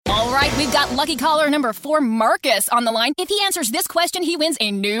right, we've got lucky caller number 4, Marcus, on the line. If he answers this question, he wins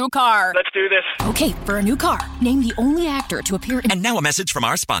a new car. Let's do this. Okay, for a new car, name the only actor to appear in... And now a message from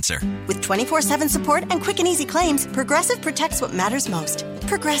our sponsor. With 24/7 support and quick and easy claims, Progressive protects what matters most.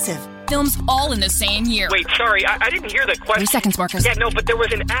 Progressive. Films all in the same year. Wait, sorry, I didn't hear the question. 3 seconds, Marcus. Yeah, no, but there was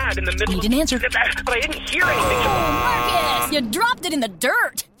an ad in the middle. You didn't answer. But I didn't hear anything. Marcus, you dropped it in the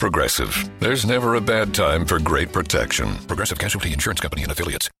dirt. Progressive. There's never a bad time for great protection. Progressive Casualty Insurance Company and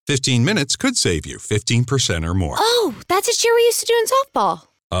Affiliates. 15 minutes could save you 15% or more. Oh, that's a cheer we used to do in softball.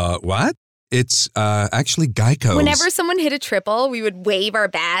 What? It's actually Geico's. Whenever someone hit a triple, we would wave our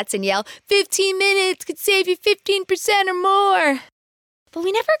bats and yell, 15 minutes could save you 15% or more. But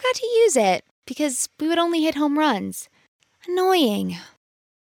we never got to use it because we would only hit home runs. Annoying.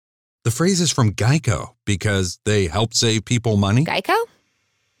 The phrase is from Geico because they help save people money. Geico?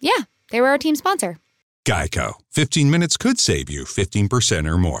 Yeah, they were our team sponsor. Geico. 15 minutes could save you 15%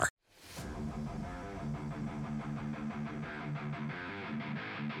 or more.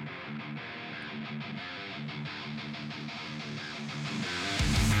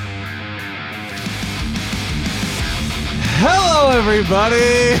 Hello,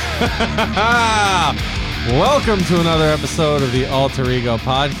 everybody. Welcome to another episode of the Alter Ego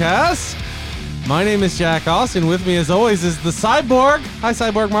Podcast. My name is Jack Austin. With me, as always, is the Cyborg. Hi,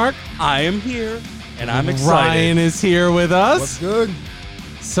 Cyborg Mark. I am here, and I'm excited. Ryan is here with us. What's good?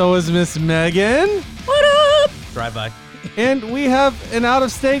 So is Miss Megan. What up? Drive-by. And we have an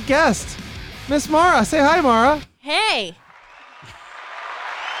out-of-state guest, Miss Mara. Say hi, Mara. Hey.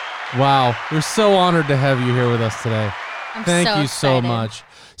 Wow, we're so honored to have you here with us today. Thank you so excited. much.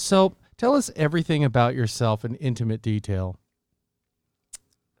 So, tell us everything about yourself in intimate detail.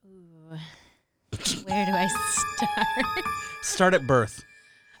 Ooh. Where do I start? Start at birth.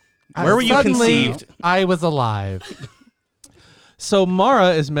 Where were you conceived? I was alive. So,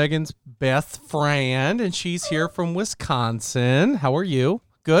 Mara is Megan's best friend, and she's here from Wisconsin. How are you?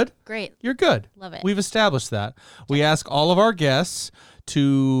 Good? Great. You're good. Love it. We've established that. We ask all of our guests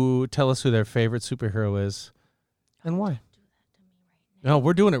to tell us who their favorite superhero is and why. No,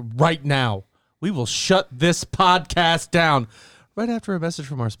 we're doing it right now. We will shut this podcast down right after a message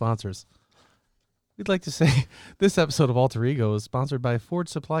from our sponsors. We'd like to say this episode of Alter Ego is sponsored by Ford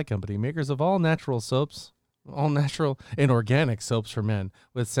Supply Company, makers of all natural soaps, all natural and organic soaps for men,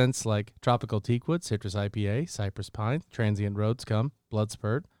 with scents like tropical teakwood, citrus IPA, cypress pine, transient road scum, blood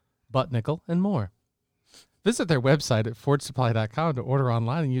spurt, butt nickel, and more. Visit their website at fordsupply.com to order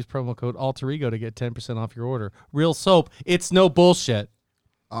online and use promo code ALTEREGO to get 10% off your order. Real soap. It's no bullshit.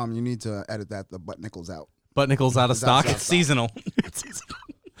 You need to edit that. The butt nickels out. Butt nickels out of stock? It's seasonal.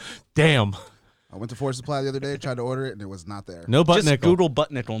 Damn. I went to Ford Supply the other day, tried to order it, and it was not there. No butt Just nickel. Google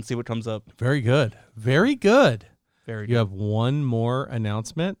butt nickel and see what comes up. Very good. Very good. Very You good. have one more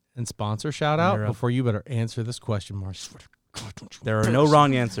announcement and sponsor shout out You're up. before you better answer this question, Mark. There are no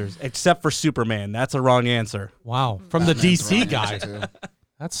wrong answers, except for Superman. That's a wrong answer. Wow. From the Batman's DC wrong guy. answer, too.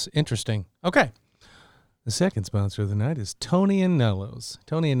 That's interesting. Okay. The second sponsor of the night is Tony and Nello's.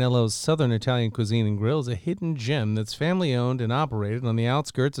 Tony and Nello's Southern Italian Cuisine and Grill is a hidden gem that's family-owned and operated on the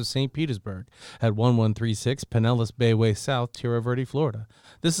outskirts of St. Petersburg at 1136 Pinellas Bay Way South, Tierra Verde, Florida.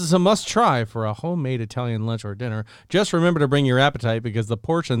 This is a must-try for a homemade Italian lunch or dinner. Just remember to bring your appetite because the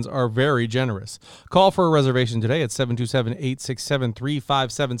portions are very generous. Call for a reservation today at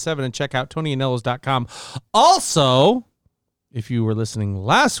 727-867-3577 and check out TonyandNellos.com. Also, if you were listening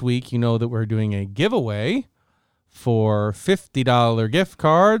last week, you know that we're doing a giveaway for $50 gift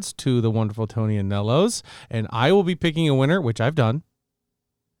cards to the wonderful Tony and Nellos. And I will be picking a winner, which I've done.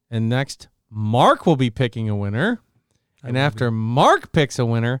 And next, Mark will be picking a winner. And after Mark picks a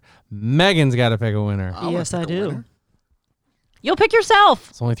winner, Megan's got to pick a winner. Yes, I do. You'll pick yourself.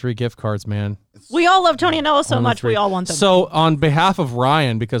 It's only 3 gift cards, man. We all love Tony and Ella so Only much. 3. We all want them. So on behalf of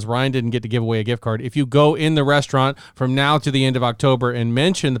Ryan, because Ryan didn't get to give away a gift card, if you go in the restaurant from now to the end of October and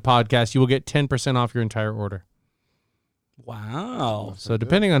mention the podcast, you will get 10% off your entire order. Wow. So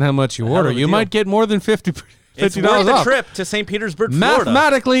depending on how much you order, of a you deal. might get more than $50 It's worth the off. trip to St. Petersburg, Florida.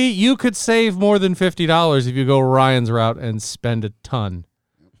 Mathematically, you could save more than $50 if you go Ryan's route and spend a ton.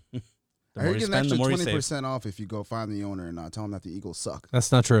 I heard you get an extra the more you 20% off if you go find the owner and tell him that the Eagles suck.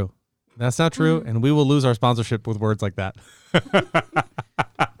 That's not true. That's not true, and we will lose our sponsorship with words like that. He's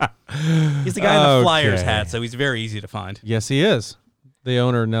the guy in the Flyers Okay. hat, so he's very easy to find. Yes, he is. The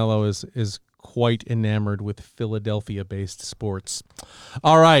owner, Nello, is quite enamored with Philadelphia-based sports.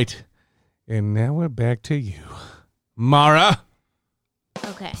 All right, and now we're back to you, Mara.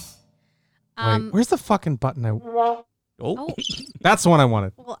 Okay. Wait, where's the fucking button? Oh. That's the one I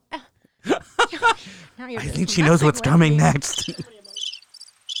wanted. Well, now you're I just think she knows what's messing with coming me. next.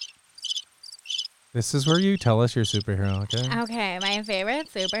 This is where you tell us your superhero, okay? Okay, my favorite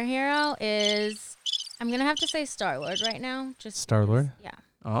superhero is. I'm gonna have to say Star-Lord right now. Just Star-Lord? Yeah.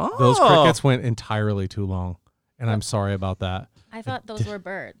 Oh. Those crickets went entirely too long, and I'm sorry about that. I thought those were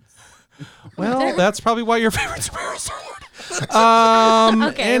birds. Well, that's probably why your favorite superhero is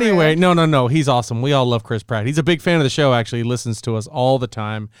Star-Lord. Okay, anyway, no. He's awesome. We all love Chris Pratt. He's a big fan of the show, actually. He listens to us all the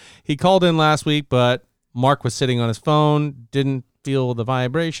time. He called in last week, but Mark was sitting on his phone, didn't feel the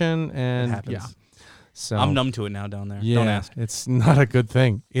vibration, and yeah. So I'm numb to it now down there. Yeah, Don't ask. It's not a good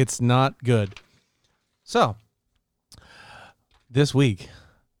thing. It's not good. So, this week,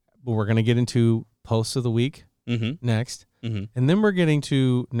 we're going to get into posts of the week next, and then we're getting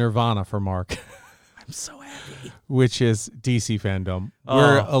to Nirvana for Mark. I'm so happy. Which is DC FanDome.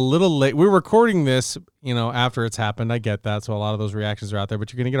 We're a little late. We're recording this, after it's happened. I get that, so a lot of those reactions are out there,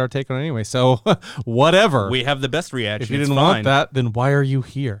 but you're going to get our take on it anyway. So, whatever. We have the best reaction. If you didn't want that, then why are you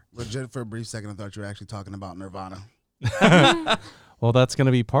here? Legit, for a brief second, I thought you were actually talking about Nirvana. Well, that's going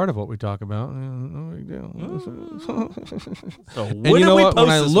to be part of what we talk about. So and what you know did we what? When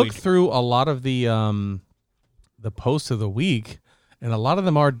post I this look week? through a lot of the posts of the week, and a lot of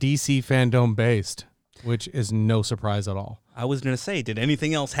them are DC FanDome based, which is no surprise at all. I was going to say, did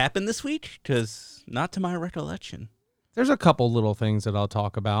anything else happen this week? Because not to my recollection. There's a couple little things that I'll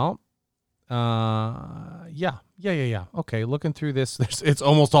talk about. Yeah. Okay, looking through this, it's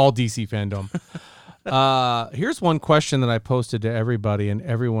almost all DC FanDome. Here's one question that I posted to everybody and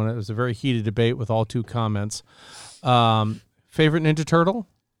everyone. It was a very heated debate with all 2 comments. Favorite Ninja Turtle?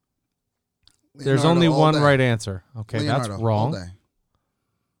 There's only one right answer. Okay, Leonardo, that's all wrong. day.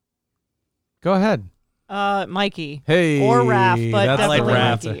 Go ahead. Mikey. Hey, or Raph, but that's definitely the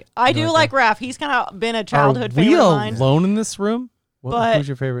Raph. Mikey. I do like Raph. He's kind of been a childhood Are we favorite of mine. alone in this room? But who's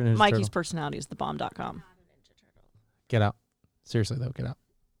your favorite Ninja Mikey's Turtle? personality is thebomb.com. Get out. Seriously, though, get out.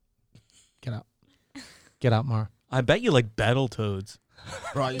 Get out. Get out, Mara. I bet you like Battletoads.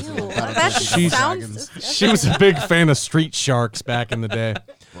 Bro, I used to Ew, love that Battletoads. sounds She was a big fan of Street Sharks back in the day.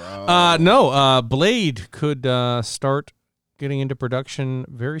 Bro. Blade could start getting into production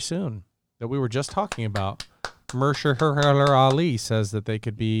very soon that we were just talking about. Mahershala Ali says that they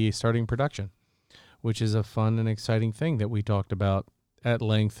could be starting production, which is a fun and exciting thing that we talked about at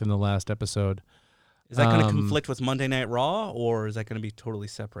length in the last episode. Is that going to conflict with Monday Night Raw, or is that going to be totally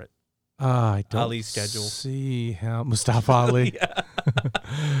separate? I don't Ali's schedule. see how Mustafa Ali.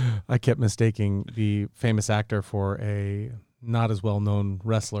 I kept mistaking the famous actor for a not as well-known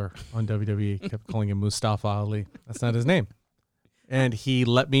wrestler on WWE. Kept calling him Mustafa Ali. That's not his name. And he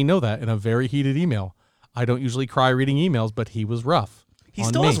let me know that in a very heated email. I don't usually cry reading emails, but he was rough. He on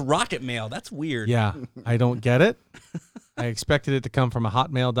still me. has Rocket Mail. That's weird. Yeah, I don't get it. I expected it to come from a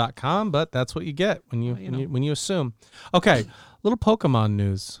hotmail.com, but that's what you get when when you assume. Okay, little Pokemon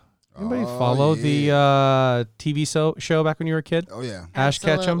news. Anybody follow the TV show back when you were a kid? Oh, yeah. Ash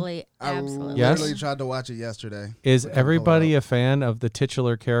Ketchum? I Absolutely. Yes? literally tried to watch it yesterday. Is everybody a fan of the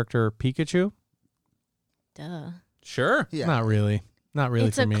titular character Pikachu? Duh. Sure. Yeah. Not really. Not really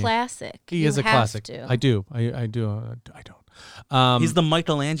It's for a me. classic. He You is a have classic. to. I do. I do. I don't. He's the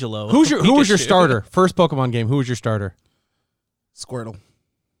Michelangelo. Who was your Pikachu. starter? First Pokemon game. Who was your starter? Squirtle.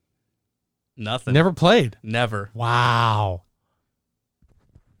 Nothing. Never played. Never. Wow.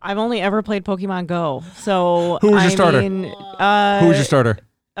 I've only ever played Pokemon Go. So Who was your starter? Mean, Who was your starter?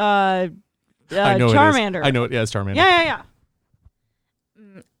 I know Charmander. It is. I know it. Yeah, it's Charmander. Yeah.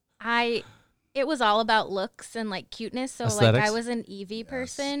 It was all about looks and like cuteness. So Aesthetics? like I was an Eevee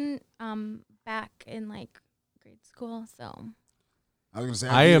person back in like grade school. So I was gonna say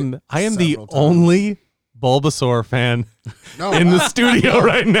I am the several times. only Bulbasaur fan No, in the studio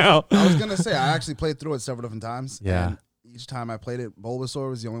right now. I was gonna say I actually played through it several different times. Yeah. And each time I played it, Bulbasaur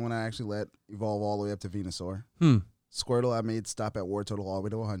was the only one I actually let evolve all the way up to Venusaur. Squirtle, I made stop at War Total all the way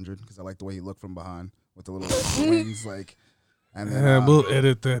to 100 because I like the way he looked from behind with the little wings, like. And then We'll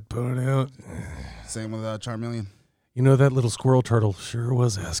edit that part out. same with Charmeleon. You know, that little squirrel turtle sure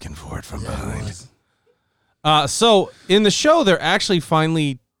was asking for it from behind. So in the show, they're actually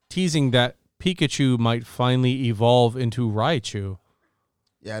finally teasing that Pikachu might finally evolve into Raichu.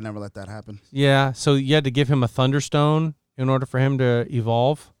 Yeah, I never let that happen. Yeah, so you had to give him a Thunderstone in order for him to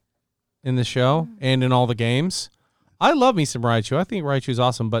evolve in the show and in all the games. I love me some Raichu. I think Raichu's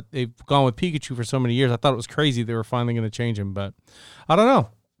awesome, but they've gone with Pikachu for so many years. I thought it was crazy they were finally going to change him, but I don't know.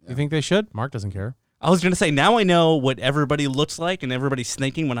 You think they should? Mark doesn't care. I was going to say, now I know what everybody looks like and everybody's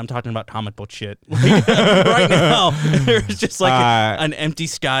thinking when I'm talking about comic book shit. Like, right now, there's just like an empty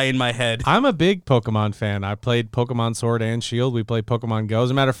sky in my head. I'm a big Pokemon fan. I played Pokemon Sword and Shield. We played Pokemon Go.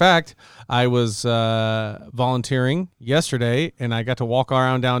 As a matter of fact, I was volunteering yesterday, and I got to walk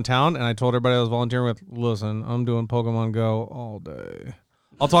around downtown, and I told everybody I was volunteering with, listen, I'm doing Pokemon Go all day.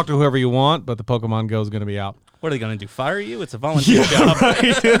 I'll talk to whoever you want, but the Pokemon Go is going to be out. What are they going to do, fire you? It's a volunteer job.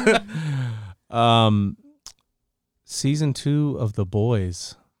 Right? Season 2 of The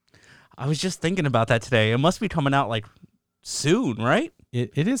Boys. I was just thinking about that today. It must be coming out like soon, right?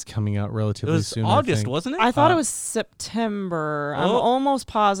 It is coming out relatively It was soon. August, wasn't it? I thought it was September. I'm almost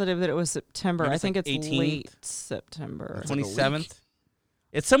positive that it was September. Maybe I think like it's 18th? late September. 27th?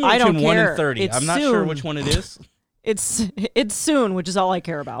 It's somewhere I don't between 1 and care. 30. It's I'm not sure soon. which one it is. It's soon, which is all I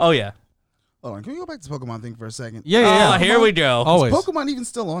care about. Oh, yeah. Hold on, can we go back to the Pokemon thing for a second? Yeah. Here we go. Always. Is Pokemon even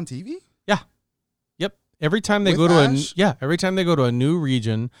still on TV? Yeah. Yep. Every time they With go to Ash? every time they go to a new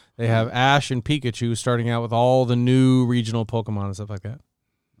region, they have Ash and Pikachu starting out with all the new regional Pokemon and stuff like that.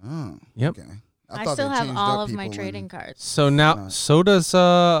 Oh. Yep. Okay. I thought still they have changed all up of my people trading and- cards. So now, so does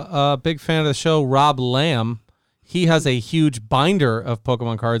a big fan of the show, Rob Lamb. He has a huge binder of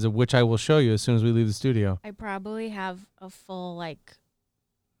Pokemon cards, of which I will show you as soon as we leave the studio. I probably have a full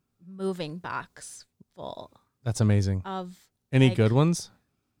moving box full That's amazing. of Any like- good ones?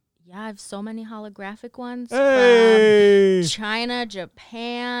 Yeah, I have so many holographic ones Hey! from China,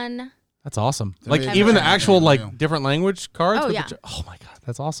 Japan. That's awesome. To Like me, even it's actual real. different language cards. Oh, with yeah. oh my god,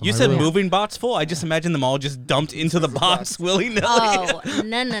 that's awesome. You I said really- moving box full? I just imagine them all just dumped into the box willy-nilly. Oh,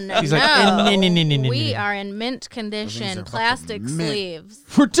 no. He's like, no. We are in mint Those condition, things are plastic fucking mint. sleeves.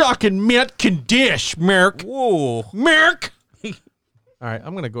 We're talking mint condish, Merc. Whoa. Merc. All right,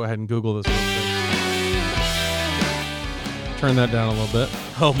 I'm gonna go ahead and Google this real quick. Turn that down a little bit.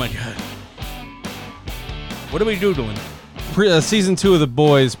 Oh, my God. What are we doing? Season 2 of The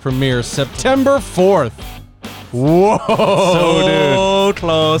Boys premieres September 4th. Whoa, So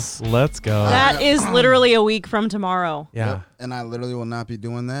close. Let's go. That is literally a week from tomorrow. yeah. Yep. And I literally will not be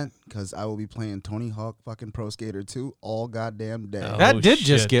doing that because I will be playing Tony Hawk fucking Pro Skater 2 all goddamn day. Oh. That did shit.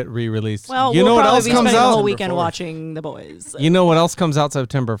 just get re-released. Well, you know we'll what probably else be comes spending the whole out? weekend September 4th. watching The Boys. You know what else comes out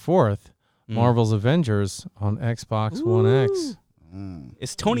September 4th? Marvel's Avengers on Xbox One X.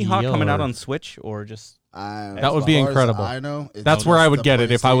 Is Tony Hawk coming out Yo. on Switch or just... That would be as far as incredible. I know. It's That's where just I would the get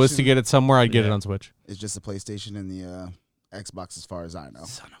it. If I was to PlayStation. get it somewhere, I'd get it Yeah. on Switch. It's just the PlayStation and the Xbox as far as I know.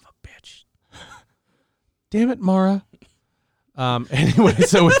 Son of a bitch. Damn it, Mara. Anyway,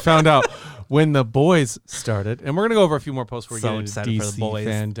 so we found out when The Boys started, and we're gonna go over a few more posts before we So get into excited for DC The Boys.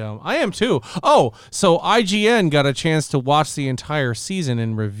 FanDome. I am too. Oh, so IGN got a chance to watch the entire season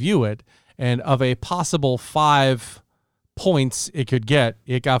and review it, and of a possible 5 points it could get,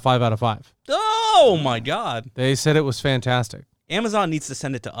 it got 5 out of 5. Oh, my God. They said it was fantastic. Amazon needs to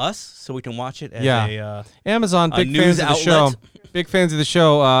send it to us so we can watch it as Yeah. a... Amazon, a big news fans of the show. outlet. Big fans of the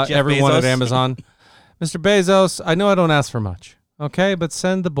show. Jeff Everyone at Bezos. Amazon. Mr. Bezos, I know I don't ask for much, okay, but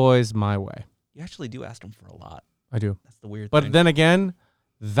send The Boys my way. You actually do ask them for a lot. I do. That's the weird But thing. then again,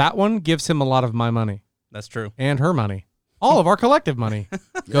 that one gives him a lot of my money That's true. and her money. All of our collective money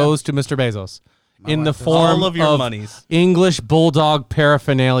goes to Mr. Bezos in the wife does. form All of your monies. English bulldog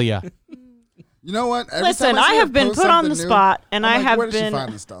paraphernalia. You know what? Every Listen, time I see her have been post put on the something new, spot, and I'm I like, have where does she been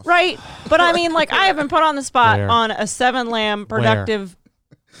find this stuff? right. But I mean, like, I have been put on the spot Where? on a 7-lamb productive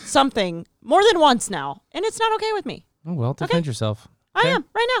something more than once now, and it's not okay with me. Oh, well, defend yourself. I am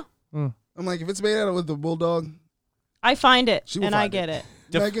right now. I'm like, if it's made out of with the bulldog, I find it, She will and I find get it.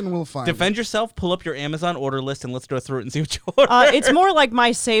 it. Megan will find Defend yourself. Pull up your Amazon order list and let's go through it and see what you order. It's more like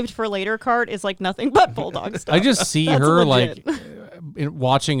my saved for later card is like nothing but bulldog stuff. I just see That's her legit. like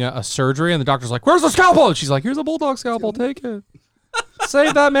watching a surgery, and the doctor's like, "Where's the scalpel?" And she's like, "Here's a bulldog scalpel. Take it.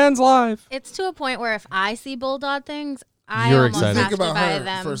 Save that man's life." It's to a point where if I see bulldog things, I You're almost excited. have Think to about buy her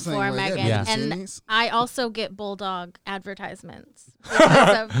them first thing, for like, Megan. yeah, have you seen And these? I also get bulldog advertisements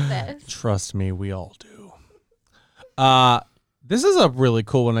because of this. Trust me, we all do. This is a really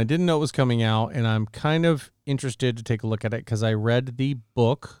cool one. I didn't know it was coming out, and I'm kind of interested to take a look at it because I read the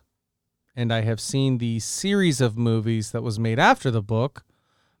book, and I have seen the series of movies that was made after the book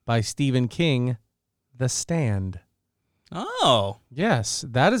by Stephen King, The Stand. Oh. Yes,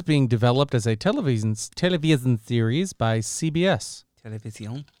 that is being developed as a television series by CBS.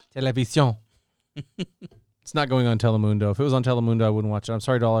 Television. Television. It's not going on Telemundo. If it was on Telemundo, I wouldn't watch it. I'm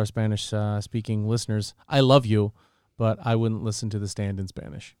sorry to all our Spanish-speaking listeners. I love you, but I wouldn't listen to The Stand in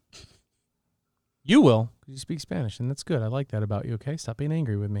Spanish. You will, because you speak Spanish, and that's good. I like that about you, okay? Stop being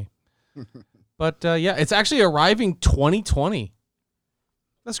angry with me. But, yeah, it's actually arriving 2020.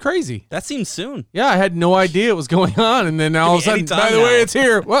 That's crazy. That seems soon. Yeah, I had no idea it was going on, and then all of a sudden, by the way, it's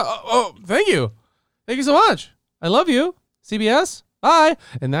here. Well, thank you. Thank you so much. I love you, CBS. Bye.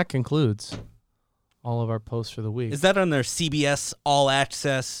 And that concludes all of our posts for the week. Is that on their CBS All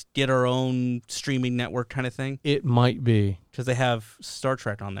Access, get our own streaming network kind of thing? It might be. Because they have Star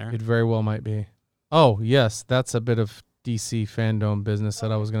Trek on there. It very well might be. Oh, yes, that's a bit of DC FanDome business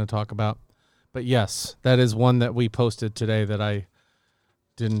that I was going to talk about. But yes, that is one that we posted today that I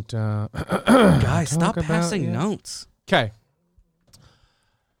didn't Guys, stop passing notes. Okay.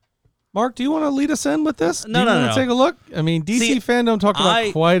 Mark, do you want to lead us in with this? No. Take a look. I mean, DC FanDome talked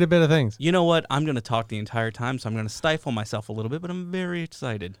about quite a bit of things. You know what? I'm going to talk the entire time, so I'm going to stifle myself a little bit, but I'm very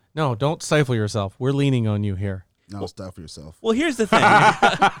excited. No, don't stifle yourself. We're leaning on you here. No, stifle yourself. Well, here's the thing.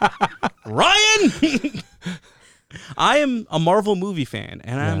 Ryan! I am a Marvel movie fan,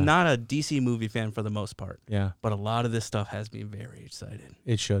 and I'm not a DC movie fan for the most part. Yeah. But a lot of this stuff has me very excited.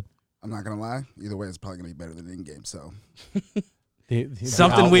 It should. I'm not going to lie. Either way, it's probably going to be better than in-game, so...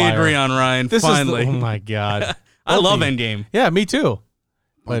 Something we agree on, Ryan. Finally. Oh my God. I love Endgame. Yeah, me too.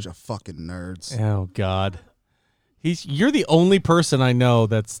 Bunch of fucking nerds. Oh God. You're the only person I know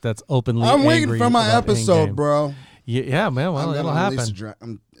that's openly. I'm waiting angry for my about episode, Endgame. bro. Yeah, man. Well, it'll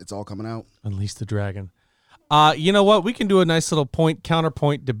happen. It's all coming out. Unleash the dragon. You know what? We can do a nice little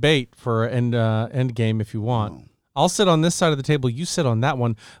counterpoint debate for Endgame if you want. Oh. I'll sit on this side of the table. You sit on that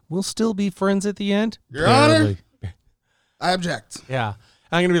one. We'll still be friends at the end. Your Honor. I object. Yeah.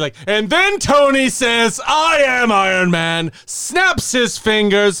 I'm going to be like, and then Tony says, I am Iron Man, snaps his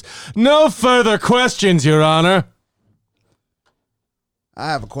fingers. No further questions, Your Honor. I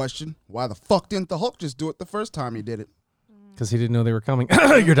have a question. Why the fuck didn't the Hulk just do it the first time he did it? Because he didn't know they were coming.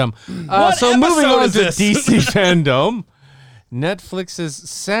 You're dumb. So moving episode on is to this? DC FanDome, Netflix's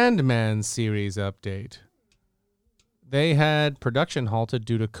Sandman series update. They had production halted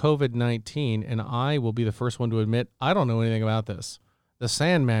due to COVID-19, and I will be the first one to admit I don't know anything about this. The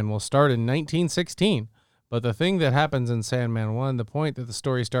Sandman will start in 1916, but the thing that happens in Sandman 1, the point that the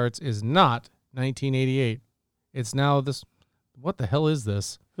story starts, is not 1988. It's now this. What the hell is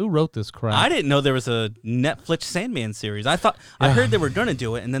this? Who wrote this crap? I didn't know there was a Netflix Sandman series. I heard they were going to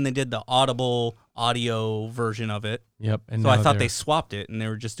do it, and then they did the Audible audio version of it. Yep. And so I thought they swapped it, and they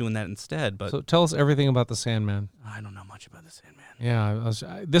were just doing that instead. But so tell us everything about the Sandman. I don't know much about the Sandman. Yeah,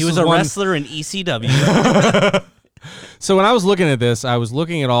 he was a wrestler in ECW. So when I was looking at this, I was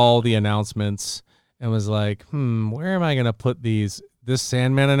looking at all the announcements and was like, where am I going to put this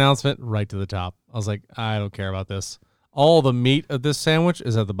Sandman announcement? Right to the top. I was like, I don't care about this. All the meat of this sandwich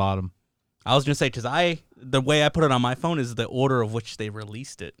is at the bottom. I was going to say, because the way I put it on my phone is the order of which they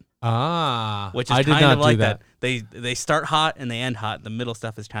released it. Which is I did kind not of like do that. They start hot and they end hot. The middle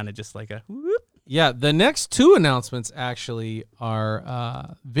stuff is kind of just like a whoop. Yeah, the next two announcements actually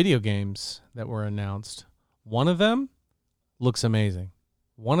are video games that were announced. One of them looks amazing.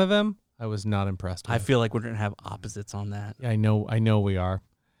 One of them I was not impressed with. I feel like we're going to have opposites on that. Yeah, I know we are.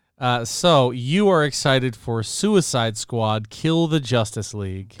 So you are excited for Suicide Squad Kill the Justice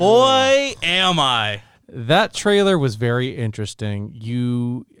League. Boy, am I. That trailer was very interesting.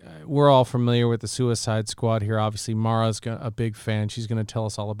 We're all familiar with the Suicide Squad here. Obviously, Mara's a big fan. She's going to tell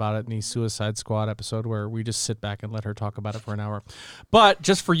us all about it in the Suicide Squad episode where we just sit back and let her talk about it for an hour. But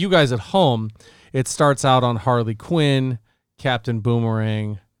just for you guys at home, it starts out on Harley Quinn, Captain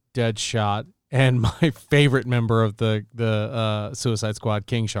Boomerang, Deadshot, and my favorite member of the Suicide Squad,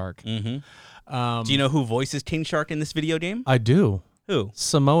 King Shark. Mm-hmm. Do you know who voices King Shark in this video game? I do. Who?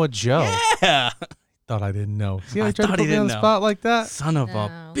 Samoa Joe. Yeah. Thought I didn't know. See how I tried thought to he put me on didn't the know. spot like that? Son of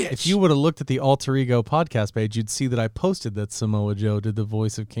a bitch. If you would have looked at the Alter Ego podcast page, you'd see that I posted that Samoa Joe did the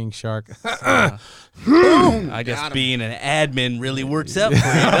voice of King Shark. I guess being an admin really works out for you,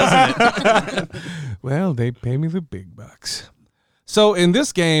 doesn't it? Well, they pay me the big bucks. So in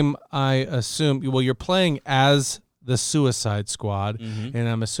this game, I assume, you're playing as the Suicide Squad, and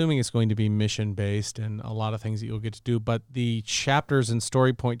I'm assuming it's going to be mission-based and a lot of things that you'll get to do, but the chapters and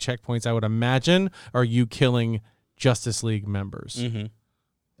story point checkpoints, I would imagine, are you killing Justice League members. Mm-hmm.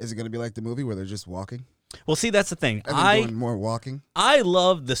 Is it going to be like the movie where they're just walking? Well, see, that's the thing. And they're doing more walking? I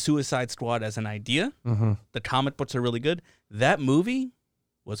love the Suicide Squad as an idea. Mm-hmm. The comic books are really good. That movie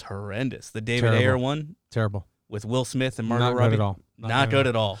was horrendous. The David Terrible. Ayer one. Terrible. With Will Smith and Margot Not Robbie. good at all. Not good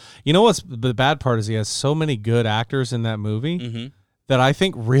at all. You know what's the bad part is he has so many good actors in that movie that I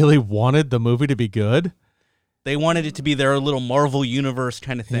think really wanted the movie to be good. They wanted it to be their little Marvel universe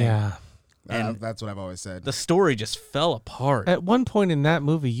kind of thing. Yeah. And that's what I've always said. The story just fell apart. At one point in that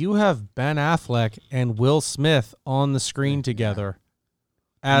movie, you have Ben Affleck and Will Smith on the screen together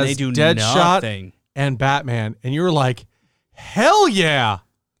as they do Deadshot nothing. and Batman, and you're like, hell yeah!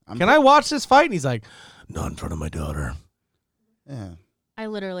 Can I watch this fight? And he's like, not in front of my daughter. Yeah. I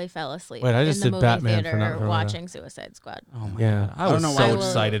literally fell asleep. Wait, I just in did the movie Batman for theater not watching Suicide Squad. Oh my Yeah. God. I was know so why.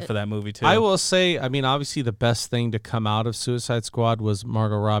 excited for that movie too. I will say, I mean, obviously the best thing to come out of Suicide Squad was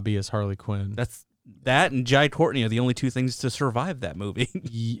Margot Robbie as Harley Quinn. That and Jai Courtney are the only two things to survive that movie.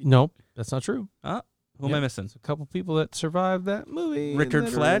 Nope, that's not true. Who am I missing? There's a couple people that survived that movie. Richard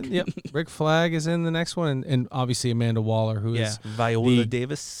Flagg? Yep. Rick Flagg is in the next one, and obviously Amanda Waller, who is Viola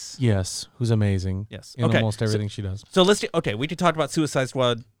Davis. Yes, who's amazing. Yes. In almost everything she does. So we can talk about Suicide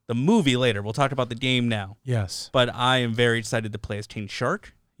Squad, the movie, later. We'll talk about the game now. Yes. But I am very excited to play as King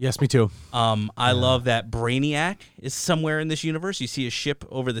Shark. Yes, me too. I love that Brainiac is somewhere in this universe. You see a ship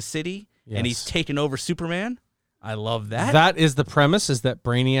over the city, and he's taken over Superman. I love that. That is the premise, is that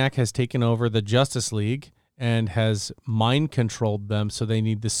Brainiac has taken over the Justice League and has mind-controlled them, so they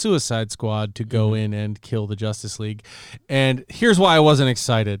need the Suicide Squad to go in and kill the Justice League. And here's why I wasn't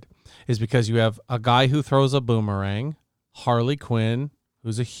excited, is because you have a guy who throws a boomerang, Harley Quinn,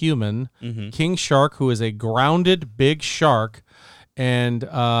 who's a human, King Shark, who is a grounded big shark, and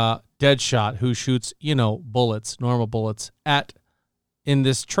Deadshot, who shoots, bullets, normal bullets, in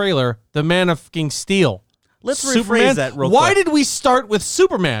this trailer, the Man of fucking Steel. Let's Superman. rephrase that real Why quick. did we start with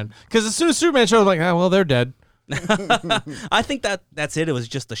Superman? Because as soon as Superman showed up, like, well, they're dead. I think that's it. It was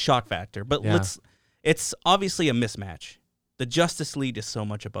just the shock factor. But it's obviously a mismatch. The Justice League is so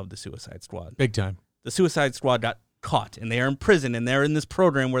much above the Suicide Squad. Big time. The Suicide Squad got caught, and they are in prison, and they're in this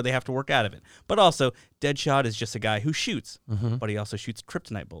program where they have to work out of it. But also, Deadshot is just a guy who shoots, but he also shoots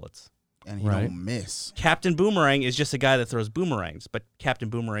kryptonite bullets. And he don't miss. Captain Boomerang is just a guy that throws boomerangs, but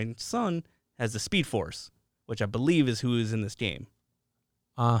Captain Boomerang's son has the Speed Force, which I believe is who is in this game.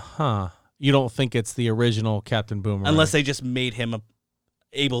 Uh-huh. You don't think it's the original Captain Boomerang? Unless they just made him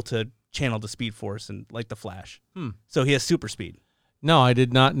able to channel the Speed Force and like the Flash. So he has super speed. No, I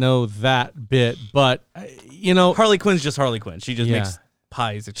did not know that bit, but, Harley Quinn's just Harley Quinn. She just makes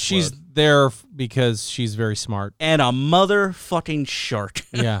pies explode. She's there because she's very smart. And a motherfucking shark.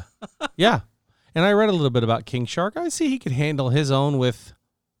 Yeah. Yeah. And I read a little bit about King Shark. I see he could handle his own with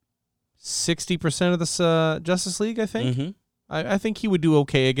 60% of this Justice League, I think. I think he would do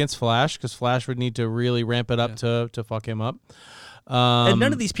okay against Flash, because Flash would need to really ramp it up to fuck him up. And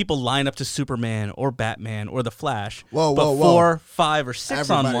none of these people line up to Superman or Batman or the Flash. Whoa. 4, 5, or 6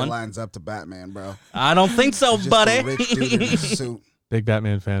 Everybody on one. lines up to Batman, bro. I don't think so, Just buddy. a rich dude in a suit. Big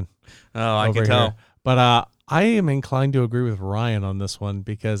Batman fan. Oh, I over can tell. here. But I am inclined to agree with Ryan on this one,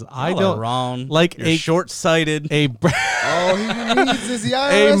 because I don't wrong. like You're short-sighted. All he needs is the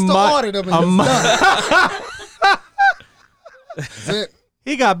IRS to audit him, and it's done. That's it.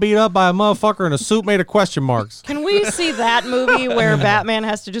 He got beat up by a motherfucker in a suit made of question marks. Can we see that movie where Batman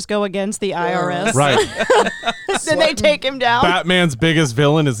has to just go against the IRS? Right. Then they take him down. Batman's biggest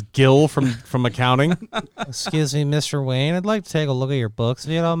villain is Gil from accounting. Excuse me, Mr. Wayne, I'd like to take a look at your books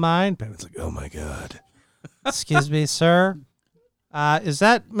if you don't mind. Batman's like, oh my God. Excuse me, sir. Is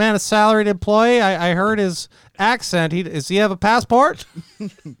that man a salaried employee? I heard his accent. Does he have a passport?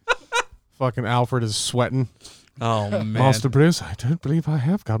 Fucking Alfred is sweating. Oh, man. Master Bruce, I don't believe I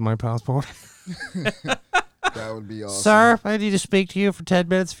have got my passport. That would be awesome. Sir, I need to speak to you for 10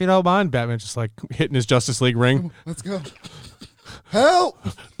 minutes if you don't mind. Batman's just like hitting his Justice League ring. Let's go. Help!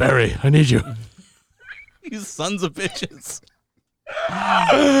 Barry, I need you. You sons of bitches.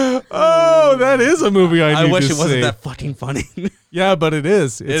 Oh, that is a movie I need wish to it wasn't see. that fucking funny. Yeah, but it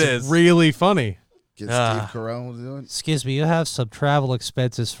is. It's is. really funny. Get Steve Carell to do it. Excuse me, you have some travel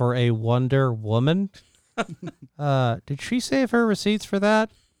expenses for a Wonder Woman? Did she save her receipts for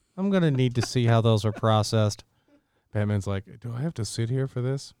that? I'm going to need to see how those are processed. Batman's like, do I have to sit here for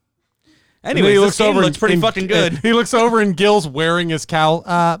this? Anyway, this game looks pretty fucking good. He looks over and Gil's wearing his cowl.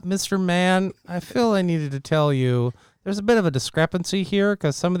 Mr. Man, I feel I needed to tell you, there's a bit of a discrepancy here,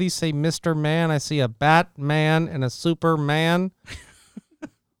 because some of these say Mr. Man. I see a Batman and a Superman.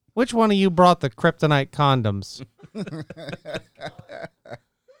 Which one of you brought the kryptonite condoms?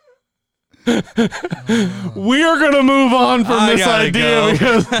 We are going to move on from this idea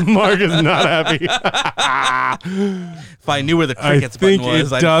because Mark is not happy. If I knew where the crickets button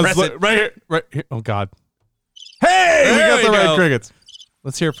was, I'd press it. Right here. Oh, God. Hey, we got the right crickets.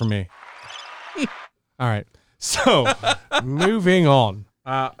 Let's hear it from me. All right. So, moving on.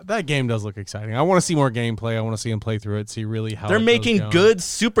 That game does look exciting. I want to see more gameplay. I want to see him play through it, see really how they're it making goes good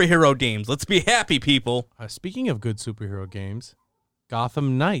superhero games. Let's be happy, people. Speaking of good superhero games,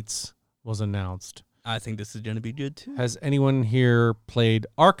 Gotham Knights was announced. I think this is going to be good, too. Has anyone here played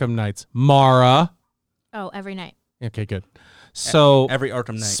Arkham Knights? Mara? Oh, every night. Okay, good. So, every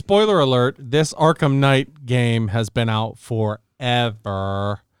Arkham Knight. Spoiler alert, this Arkham Knight game has been out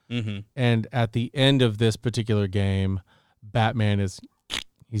forever. And at the end of this particular game, Batman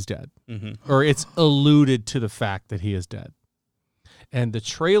he's dead. Or it's alluded to the fact that he is dead. And the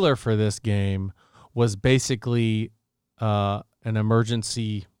trailer for this game was basically an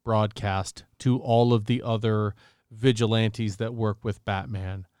emergency broadcast to all of the other vigilantes that work with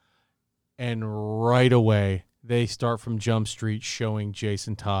Batman. And right away, they start from Jump Street showing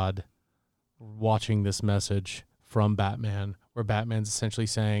Jason Todd watching this message from Batman, where Batman's essentially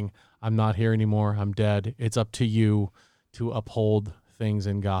saying, I'm not here anymore. I'm dead. It's up to you to uphold things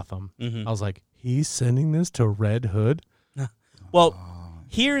in Gotham. I was like, he's sending this to Red Hood? Well,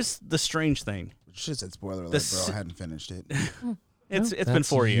 here's the strange thing. Should have said spoiler alert, bro. I hadn't finished it. It's been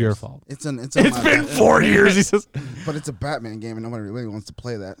 4 years. Your fault. It's been 4 years, he says. But it's a Batman game, and nobody really wants to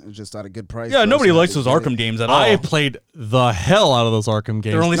play that. It's just at a good price. Yeah, nobody likes those Arkham games at all. I played the hell out of those Arkham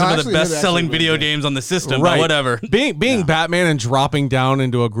games. They're only some of the best-selling video games on the system, right. but whatever. Being Batman and dropping down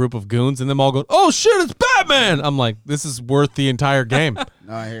into a group of goons and them all going, oh shit, it's Batman! I'm like, this is worth the entire game.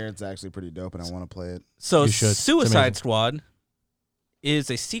 No, I hear it's actually pretty dope, and I want to play it. So Suicide Squad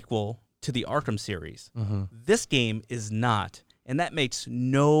is a sequel to the Arkham series. This game is not. And that makes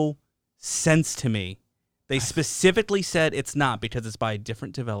no sense to me. They specifically said it's not because it's by a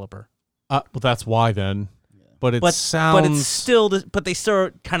different developer. Well, that's why then. But it sounds... But it's still... But they still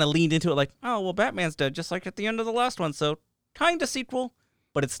kind of leaned into it like, oh, well, Batman's dead, just like at the end of the last one, so kind of sequel.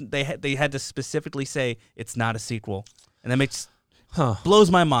 But it's they had to specifically say it's not a sequel. And that makes... blows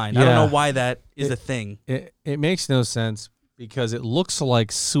my mind. I don't know why that is a thing. It makes no sense because it looks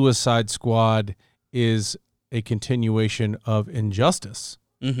like Suicide Squad is a continuation of Injustice.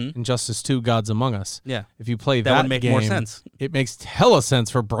 Injustice 2, Gods Among Us. Yeah. If you play that would make game, more sense. It makes hella sense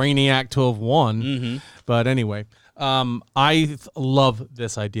for Brainiac to have won. But anyway, I love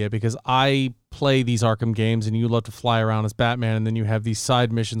this idea because I play these Arkham games and you love to fly around as Batman, and then you have these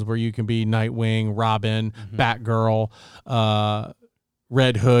side missions where you can be Nightwing, Robin, Batgirl,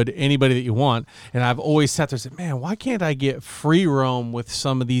 Red Hood, anybody that you want. And I've always sat there and said, man, why can't I get free roam with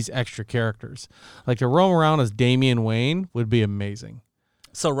some of these extra characters? Like to roam around as Damian Wayne would be amazing.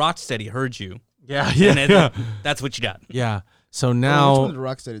 So Rocksteady heard you. Yeah. That's what you got. Yeah. So now... Which one did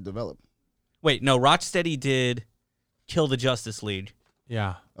Rocksteady develop? Wait, no, Rocksteady did Kill the Justice League.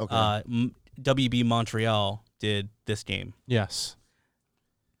 Yeah. Okay. WB Montreal did this game. Yes.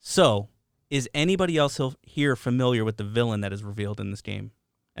 So... is anybody else here familiar with the villain that is revealed in this game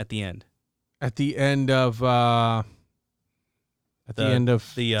at the end? At the end of the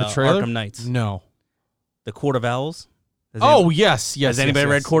trailer? Arkham Knights. No. The Court of Owls? Yes. Has anybody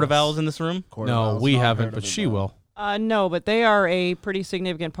read Court of Owls in this room? No, we haven't, but she will. No, but they are a pretty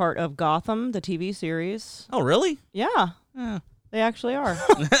significant part of Gotham, the TV series. Oh, really? Yeah. They actually are.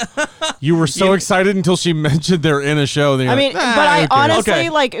 You were so excited until she mentioned they're in a show. I mean, but I honestly,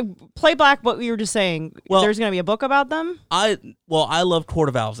 play back what we were just saying. Well, there's going to be a book about them? I love Court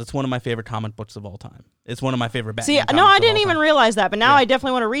of Owls. It's one of my favorite comic books of all time. It's one of my favorite Batman comics no, I of didn't all even time. realize that, but now I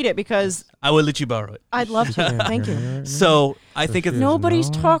definitely want to read it because... I will let you borrow it. I'd love to. Thank you. So, I think it's... Nobody's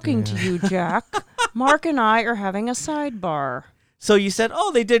talking to you, Jack. Mark and I are having a sidebar. So you said,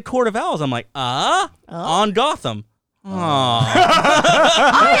 oh, they did Court of Owls. I'm like, on Gotham. I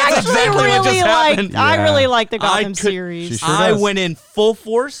actually really like the Gotham series. I went in full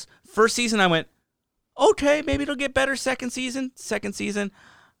force. First season, I went, okay, maybe it'll get better. Second season,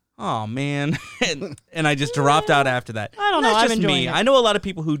 oh man, and I just dropped out after that. I don't know. That's I'm just enjoying me. it. I know a lot of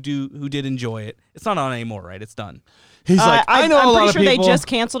people who did enjoy it. It's not on anymore, right? It's done. He's like, I know a lot of people. I'm pretty sure they just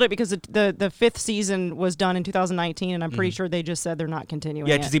canceled it because the fifth season was done in 2019, and I'm pretty sure they just said they're not continuing.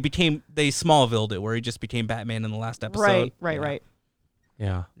 Yeah, because they Smallville'd it, where he just became Batman in the last episode. Right.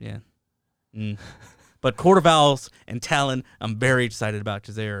 Yeah. But Court of Owls and Talon, I'm very excited about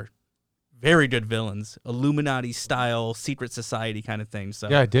because they're very good villains, Illuminati style, secret society kind of thing. So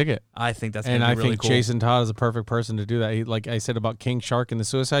yeah, I dig it. I think that's gonna be really cool. And I think Jason Todd is a perfect person to do that. He, like I said about King Shark in the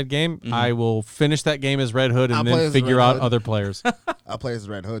Suicide game, I will finish that game as Red Hood and then figure out other players. I'll play as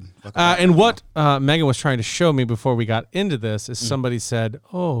Red Hood. And what Megan was trying to show me before we got into this is somebody said,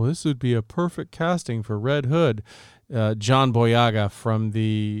 "Oh, this would be a perfect casting for Red Hood." John Boyega from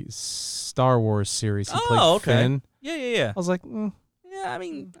the Star Wars series. He played Finn. Yeah. I was like, yeah, I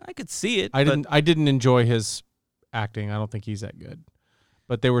mean, I could see it. I didn't enjoy his acting. I don't think he's that good.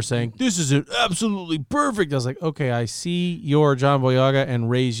 But they were saying, this is absolutely perfect. I was like, okay, I see your John Boyega and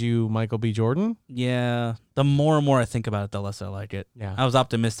raise you Michael B. Jordan. Yeah. The more and more I think about it, the less I like it. Yeah. I was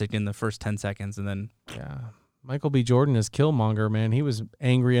optimistic in the first 10 seconds and then... Yeah. Michael B. Jordan is Killmonger, man. He was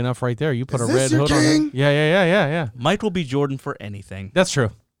angry enough right there. You put Is a this red your hood on king? him. Yeah. Michael B. Jordan for anything. That's true.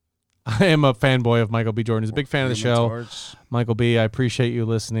 I am a fanboy of Michael B. Jordan. He's a big fan of the Human show. Torch. Michael B., I appreciate you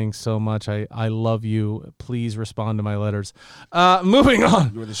listening so much. I love you. Please respond to my letters. Moving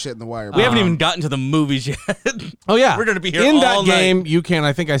on. You were the shit in the wire. We haven't even gotten to the movies yet. Oh, yeah. We're going to be here in all that night. game, you can,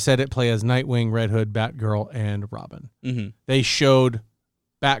 I think I said it, play as Nightwing, Red Hood, Batgirl, and Robin. Mm-hmm. They showed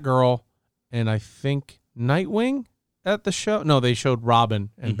Batgirl and I think Nightwing at the show. No, they showed Robin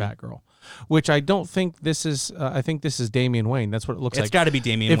and Batgirl. Which I don't think this is. I think this is Damian Wayne. That's what it looks like. It's got to be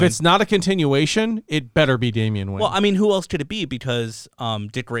Damian If Wayne. it's not a continuation, it better be Damian Wayne. Well, I mean, who else could it be? Because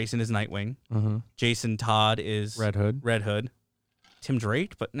Dick Grayson is Nightwing. Mm-hmm. Jason Todd is Red Hood. Tim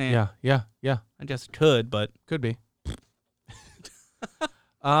Drake, but nah. Yeah. I guess it could, but Could be.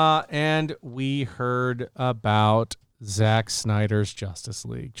 And we heard about Zack Snyder's Justice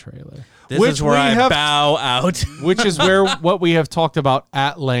League trailer. This is where I bow out. Which is where what we have talked about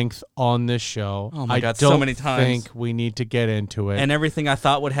at length on this show. Oh my God, don't so many times. think we need to get into it. And everything I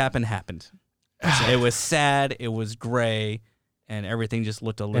thought would happen happened. It was sad. It was gray, and everything just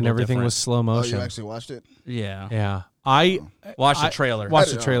looked a little. And everything different. was slow Oh, motion. you actually watched it? Yeah. Yeah. I watched the trailer.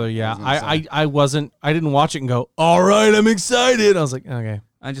 Watched the trailer. Yeah. I I didn't watch it and go, all right, I'm excited. I was like, okay.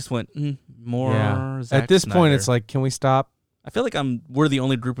 I just went more. Yeah. Zack At this Snyder. point, it's like, can we stop? I feel like we're the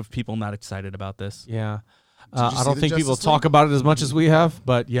only group of people not excited about this. Yeah. you I see don't the think people Justice talk League? about it as much as we have,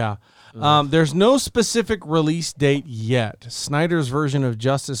 but yeah. There's no specific release date yet. Snyder's version of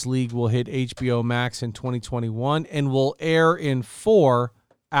Justice League will hit HBO Max in 2021 and will air in 4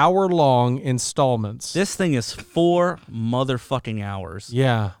 hour-long installments. This thing is 4 motherfucking hours.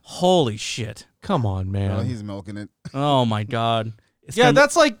 Yeah. Holy shit. Come on, man. Well, he's milking it. Oh my God. It's Yeah, gonna-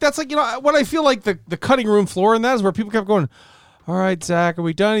 that's like what I feel like the cutting room floor in that is where people kept going, all right, Zach, are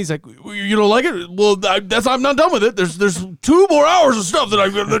we done? He's like, you don't like it? Well, I'm not done with it. There's 2 more hours of stuff that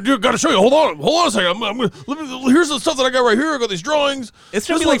I've got to show you. Hold on a second. Here's the stuff that I got right here. I got these drawings. It's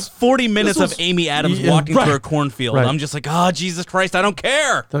going to This be like one's- 40 minutes this of Amy Adams Yeah, walking right. through a cornfield. Right. I'm just like, oh, Jesus Christ, I don't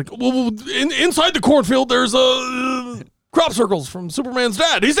care. They're like, well, inside the cornfield, there's crop circles from Superman's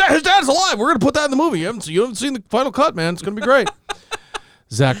dad. His dad's alive. We're going to put that in the movie. You haven't seen the final cut, man. It's going to be great.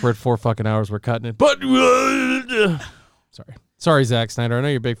 Zach, we're at 4 fucking hours. We're cutting it. But, sorry, Zack Snyder. I know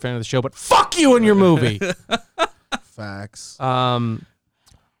you're a big fan of the show, but fuck you and your movie. Facts.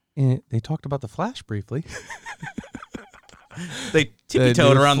 They talked about the Flash briefly. They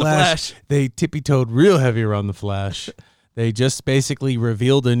tippy-toed around the Flash. They tippy-toed real heavy around the Flash. They just basically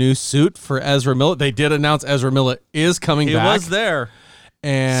revealed a new suit for Ezra Miller. They did announce Ezra Miller is coming He back. was there.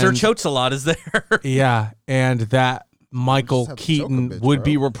 And Sir Choatsalot is there. yeah, and that Michael Just have to Keaton choke a bitch, would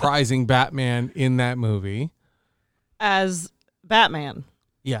be bro. reprising Batman in that movie. As Batman.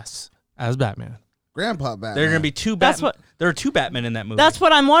 Yes, as Batman. Grandpa Batman. There are going to be 2 That's Batman. There are 2 Batmen in that movie. That's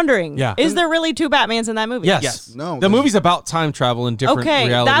what I'm wondering. Yeah. Is there really 2 Batmans in that movie? Yes. No, The there's- movie's about time travel in different Okay,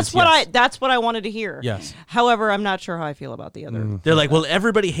 realities. that's what I wanted to hear. Yes. However, I'm not sure how I feel about the other. They're like, well,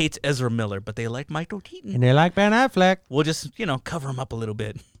 everybody hates Ezra Miller, but they like Michael Keaton. And they like Ben Affleck. We'll just, cover him up a little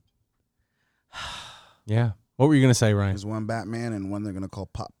bit. Yeah. What were you going to say, Ryan? There's one Batman and one they're gonna call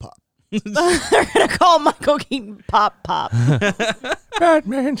Pop Pop. They're gonna call Michael Keaton Pop Pop.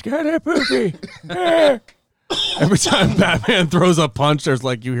 Batman's got a poopy. Every time Batman throws a punch, there's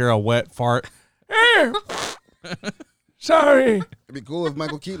like you hear a wet fart. Sorry. It'd be cool if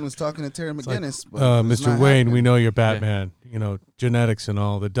Michael Keaton was talking to Terry McGinnis. but it's Mr. not Wayne, happening. we know you're Batman. Genetics and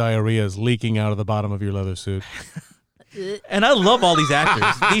all. The diarrhea is leaking out of the bottom of your leather suit. And I love all these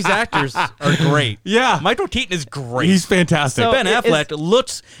actors. These actors are great. Yeah. Michael Keaton is great. He's fantastic. So Ben is Affleck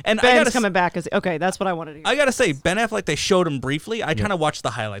looks, and I Ben's gotta, coming back as okay. That's what I wanted to hear. I gotta say, Ben Affleck. They showed him briefly. I kind of watched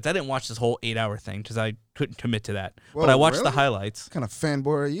the highlights. I didn't watch this whole 8-hour thing because I couldn't commit to that. Whoa, but I watched really? the highlights. What kind of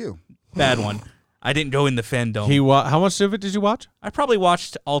fanboy are you? Bad one. I didn't go in the fandom. How much of it did you watch? I probably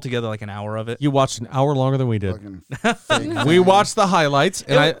watched altogether like an hour of it. You watched an hour longer than we did. Fucking fake We fan. watched the highlights,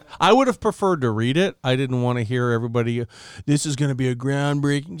 and I would have preferred to read it. I didn't want to hear everybody, this is going to be a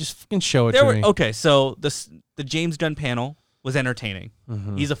groundbreaking. Just fucking show it to me. Okay, so the James Gunn panel was entertaining.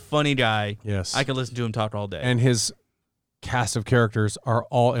 He's a funny guy. Yes. I could listen to him talk all day. And his cast of characters are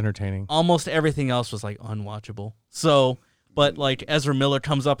all entertaining. Almost everything else was like unwatchable. So, but like Ezra Miller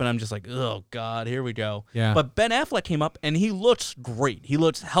comes up and I'm just like, oh God, here we go. Yeah. But Ben Affleck came up and he looks great. He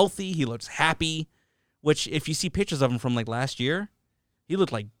looks healthy. He looks happy, which if you see pictures of him from like last year, he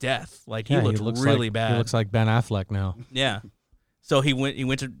looked like death. Like he looked really bad. He looks like Ben Affleck now. Yeah. So he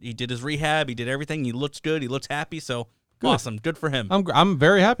did his rehab. He did everything. He looks good. He looks happy. So awesome. Good for him. I'm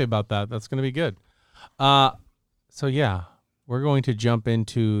very happy about that. That's going to be good. So yeah, we're going to jump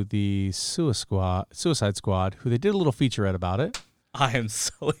into the Suicide Squad, who they did a little featurette about it. I am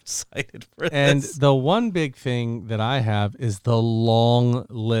so excited for And this. the one big thing that I have is the long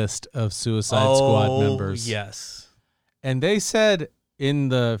list of Suicide Squad members. Yes. And they said in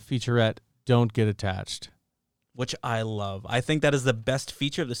the featurette, don't get attached. Which I love. I think that is the best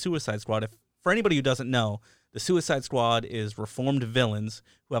feature of the Suicide Squad. For anybody who doesn't know, the Suicide Squad is reformed villains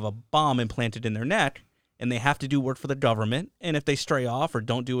who have a bomb implanted in their neck, and they have to do work for the government. And if they stray off or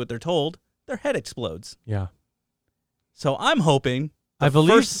don't do what they're told, their head explodes. Yeah. So I'm hoping I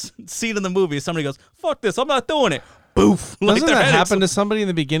believe first scene in the movie is somebody goes, fuck this, I'm not doing it. Boof. Doesn't that happen to somebody in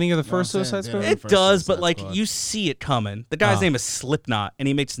the beginning of the first Suicide Squad? It does, but like you see it coming. The guy's name is Slipknot, and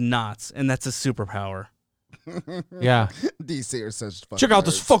he makes knots, and that's a superpower. Yeah. DC are such fucking Check out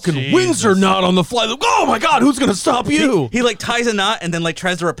this nerds. fucking Windsor knot on the fly. Oh my God, who's gonna stop you? He like ties a knot and then like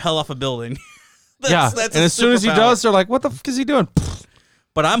tries to rappel off a building. That's and as soon as he does, they're like, "What the fuck is he doing?"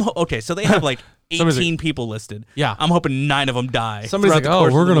 But I'm okay. So they have like 18 people listed. Yeah, I'm hoping 9 of them die. Somebody's like,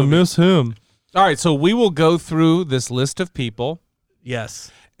 "Oh, we're gonna miss him." All right, so we will go through this list of people.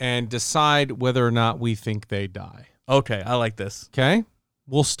 Yes, and decide whether or not we think they die. Okay, I like this. Okay,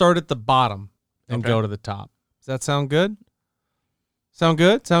 we'll start at the bottom and go to the top. Does that sound good? Sound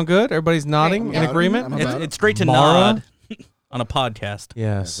good? Sound good? Everybody's nodding in agreement? It's great to nod on a podcast.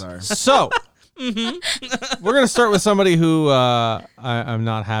 Yes. So, we're going to start with somebody who I'm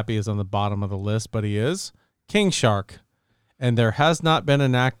not happy is on the bottom of the list, but he is King Shark. And there has not been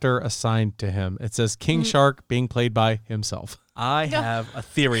an actor assigned to him. It says King Shark being played by himself. I have a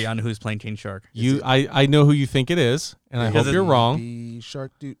theory on who's playing King Shark. I know who you think it is, and I hope you're wrong.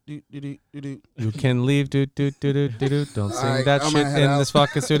 Shark, do. You can leave, do. Don't sing right, that I'm shit gonna head in out. this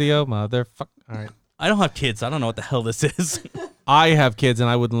fucking studio, motherfucker. All right. I don't have kids. I don't know what the hell this is. I have kids, and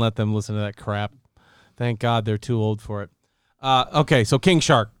I wouldn't let them listen to that crap. Thank God they're too old for it. Okay, so King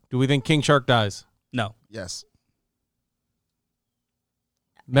Shark. Do we think King Shark dies? No. Yes.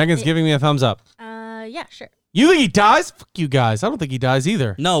 Megan's giving me a thumbs up. Yeah, sure. You think he dies? Fuck you guys. I don't think he dies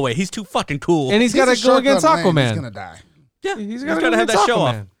either. No way. He's too fucking cool. And he's got to go against Aquaman. He's gonna die. Yeah, he's got got to have that show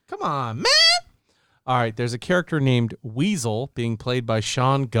off. Come on, man. All right, there's a character named Weasel being played by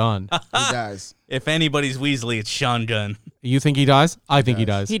Sean Gunn. He dies. If anybody's Weasley, it's Sean Gunn. You think he dies? I think he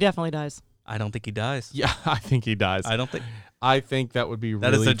dies. He definitely dies. I don't think he dies. Yeah, I think he dies. I think that would be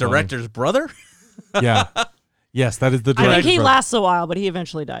that really is the funny. director's brother? Yeah. Yes, that is the I director's think he brother. lasts a while, but he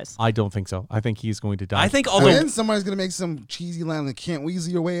eventually dies. I don't think so. I think he's going to die. I think And then somebody's gonna make some cheesy line that can't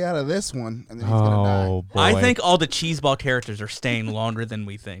weasel your way out of this one, and then he's gonna die. boy. I think all the cheeseball characters are staying longer than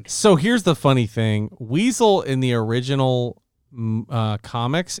we think. So here's the funny thing. Weasel in the original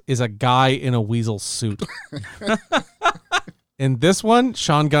comics is a guy in a weasel suit. In this one,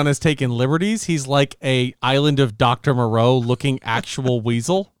 Sean Gunn has taken liberties. He's like a Island of Dr. Moreau looking actual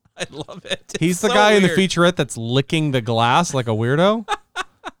weasel. I love it. He's the so guy in the weird. featurette that's licking the glass like a weirdo.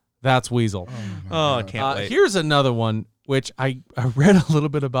 That's Weasel. Oh, I can't wait. Here's another one, which I read a little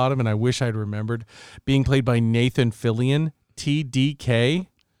bit about him, and I wish I'd remembered, being played by Nathan Fillion, TDK.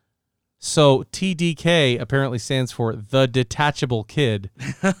 So TDK apparently stands for the detachable kid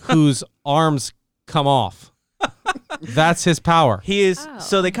whose arms come off. That's his power. He is.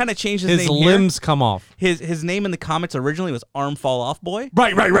 So they kind of changed his His name limbs come off. His name in the comics originally was Arm Fall Off Boy.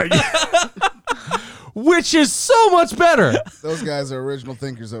 Right. Which is so much better. Those guys are original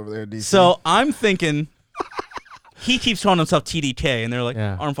thinkers over there, DC. So I'm thinking he keeps calling himself TDK, and they're like,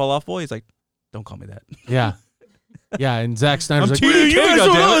 Yeah. Arm Fall Off Boy. He's like, don't call me that. Yeah. Yeah, and Zack Snyder's I'm like, TDK, you guys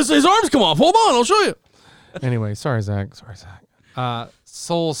don't goddammit." know his arms come off. Hold on, I'll show you. Anyway, sorry, Zach.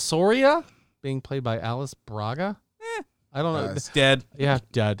 Sol Soria being played by Alice Braga. I don't know. It's dead. Yeah,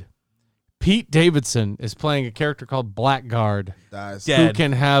 dead. Pete Davidson is playing a character called Blackguard. Dies. Who Dead.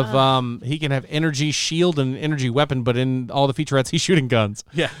 can have he can have energy shield and an energy weapon, but in all the featurettes he's shooting guns.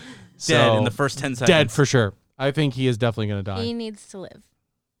 Yeah. So, Dead in the first 10 seconds. Dead for sure. I think he is definitely going to die. He needs to live.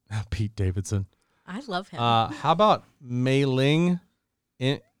 Pete Davidson. I love him. How about Mei Ling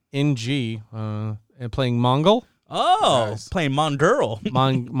NG and playing Mongol? Oh, playing Mongirl.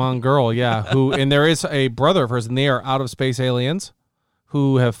 Mongirl, yeah. Who and there is a brother of hers, and they are out of space aliens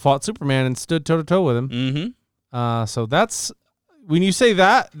who have fought Superman and stood toe to toe with him. Mm-hmm. So that's when you say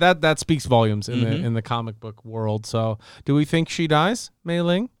that speaks volumes in the comic book world. So do we think she dies, Mei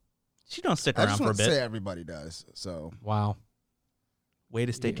Ling? She don't stick I around just for a want to bit. say everybody does. So Wow. Way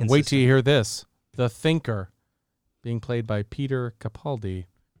to stay consistent. Wait till you hear this. The Thinker, being played by Peter Capaldi.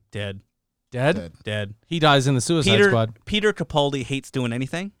 Dead. Dead? He dies in the Suicide Squad. Peter Capaldi hates doing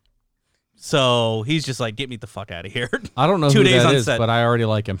anything. So he's just like, get me the fuck out of here. I don't know 2 who days that on is, set. but I already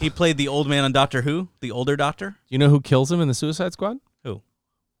like him. He played the old man on Doctor Who, the older doctor. You know who kills him in the Suicide Squad? Who?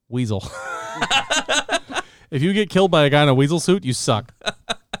 Weasel. If you get killed by a guy in a weasel suit, you suck.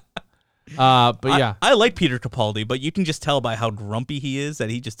 But yeah. I like Peter Capaldi, but you can just tell by how grumpy he is that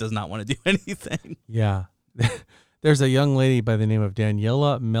he just does not want to do anything. Yeah. There's a young lady by the name of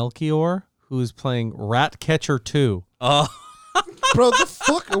Daniela Melchior who is playing Ratcatcher 2. Oh. Bro, the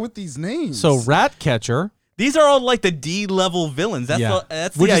fuck are with these names? So Ratcatcher. These are all like the D-level villains.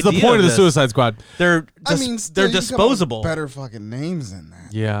 That's Which is the point of the this. Suicide Squad. They're still, they're disposable. Better fucking names than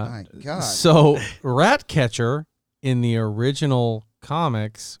that. Yeah. My God. So Ratcatcher in the original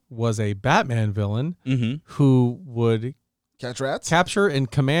comics was a Batman villain who would catch rats, capture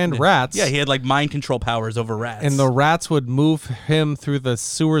and command rats. Yeah, he had like mind control powers over rats. And the rats would move him through the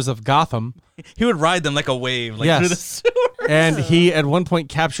sewers of Gotham. He would ride them like a wave, like through the sewers. And he at one point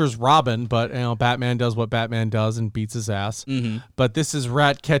captures Robin, but Batman does what Batman does and beats his ass. But this is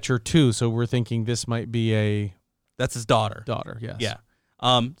Ratcatcher 2, so we're thinking this might be that's his daughter. Yes. Yeah.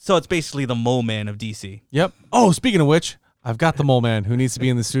 So it's basically the Mole Man of DC. Yep. Oh, speaking of which, I've got the Mole Man who needs to be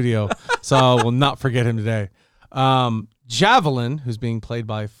in the studio, so I will not forget him today. Javelin, who's being played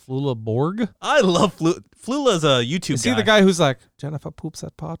by Flula Borg. I love Flula's a YouTube guy. Is he the guy who's like, Jennifer poops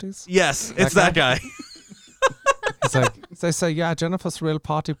at parties? Yes, it's that guy. It's like, they say, yeah, Jennifer's real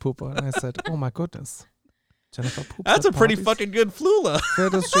party pooper. And I said, oh my goodness. Jennifer poops That's at a pretty parties? fucking good Flula. Where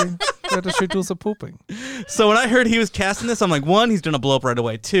does she do the pooping? So when I heard he was casting this, I'm like, one, he's going to blow up right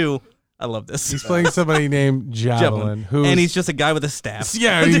away. Two, I love this. He's playing somebody named Javelin. And he's just a guy with a staff.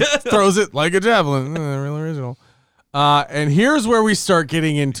 Yeah, he throws it like a javelin. Real original. And here's where we start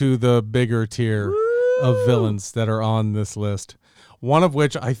getting into the bigger tier of villains that are on this list. One of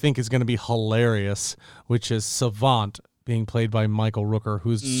which I think is going to be hilarious, which is Savant, being played by Michael Rooker,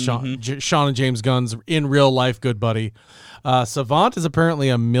 who's Sean and James Gunn's in real life good buddy. Savant is apparently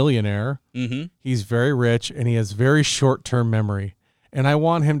a millionaire. He's very rich, and he has very short-term memory. And I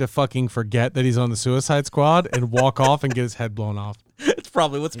want him to fucking forget that he's on the Suicide Squad and walk off and get his head blown off. It's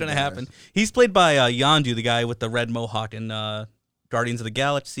probably what's going to happen. He's played by Yondu, the guy with the red mohawk in Guardians of the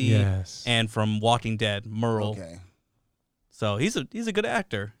Galaxy. Yes. And from Walking Dead, Merle. Okay. So he's a good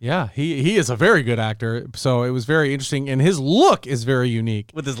actor. Yeah, he is a very good actor. So it was very interesting, and his look is very unique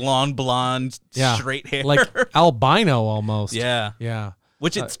With his long blonde straight hair. like albino almost. Yeah. Yeah.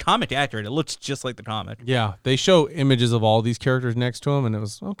 Which it's comic accurate. It looks just like the comic. Yeah, they show images of all these characters next to him, and it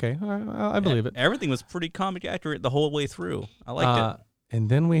was okay. I believe it. Everything was pretty comic accurate the whole way through. I liked it. And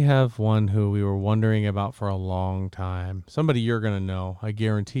then we have one who we were wondering about for a long time. Somebody you're going to know. I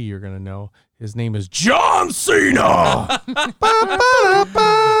guarantee you're going to know. His name is John Cena.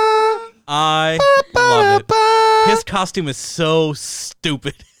 I love it. His costume is so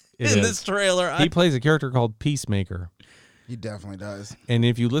stupid in this trailer. He plays a character called Peacemaker. He definitely does. And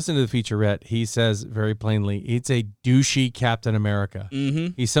if you listen to the featurette, he says very plainly, it's a douchey Captain America.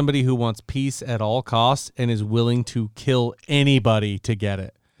 He's somebody who wants peace at all costs and is willing to kill anybody to get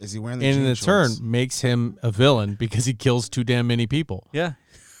it. Is he wearing the and jean in shorts? turn, makes him a villain because he kills too damn many people. Yeah.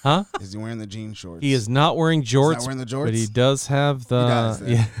 Huh? Is he wearing the jean shorts? He is not wearing jorts. He's not wearing the jorts? But he does have the... He does, then.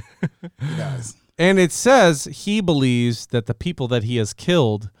 Yeah. He does. And it says he believes that the people that he has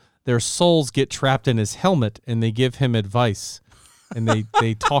killed, their souls get trapped in his helmet and they give him advice. And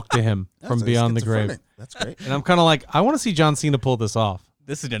they talk to him from beyond the grave. That's great. And I'm kind of like, I want to see John Cena pull this off.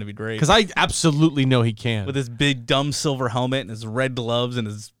 This is going to be great. Because I absolutely know he can. With his big, dumb silver helmet and his red gloves and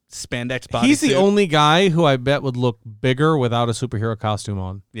his spandex body He's the suit. only guy who I bet would look bigger without a superhero costume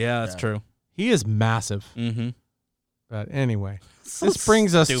on. Yeah, that's true. He is massive. But anyway, So this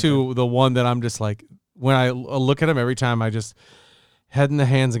brings us stupid. to the one that I'm just like, when I look at him every time, I just head in the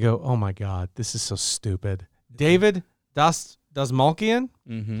hands and go, oh my God, this is so stupid. David Dastmalchian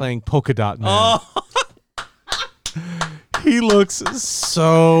playing Polka Dot Man. Oh, He looks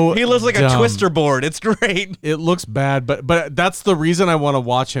so he looks like dumb. a twister board. It's great. It looks bad, but that's the reason I want to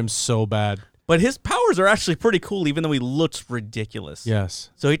watch him so bad. But his powers are actually pretty cool, even though he looks ridiculous. Yes.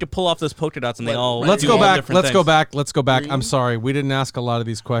 So he could pull off those polka dots, and they all Let's do go all back. different Let's things. go back. Let's go back. I'm Green. sorry, we didn't ask a lot of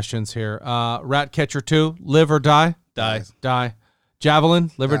these questions here. Ratcatcher 2, live or die? Die. Die.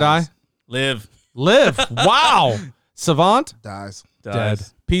 Javelin, live or die? Dies. Live. Live. Wow. Savant, Dies. dead.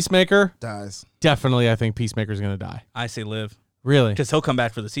 Dies. Peacemaker, Dies. definitely. I think Peacemaker's gonna die. I say live. Really? Because he'll come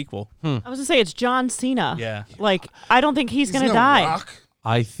back for the sequel. I was gonna say it's John Cena. Yeah. Like I don't think he's gonna no die. Rock.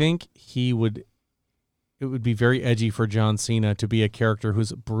 I think he would. It would be very edgy for John Cena to be a character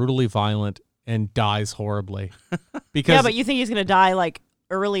who's brutally violent and dies horribly. Because Yeah, but you think he's gonna die like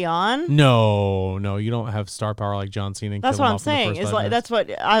early on? no, you don't have star power like John Cena. And That's kill what him I'm off in the saying. first Is 5 like minutes. that's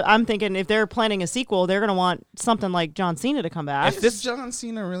what I'm thinking. If they're planning a sequel, they're gonna want something like John Cena to come back. Is John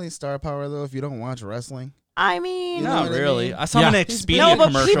Cena really star power though? If you don't watch wrestling, I mean, You know Not what I really. mean? I saw him in an He's Expedia no, but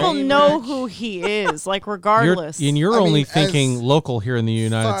commercial. people know who he is, like regardless. You're I mean, only as thinking local here in the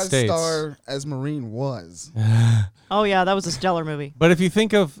United States. 5-star as Marine was. Oh yeah, that was a stellar movie. But if you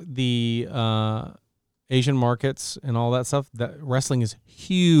think of the Asian markets and all that stuff, that wrestling is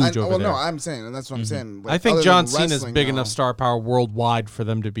huge over there. No, I'm saying, and that's what I'm saying. Like, I think other John than Cena is wrestling, big though, enough star power worldwide for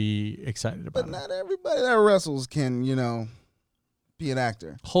them to be excited about But it. not everybody that wrestles can, be an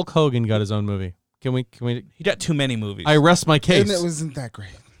actor. Hulk Hogan got his own movie. Can we? He got too many movies. I rest my case. And it wasn't that great.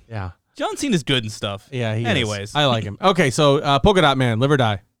 Yeah. John Cena's good and stuff. Yeah, he is. Anyways. I like him. Okay, so Polka Dot Man, live or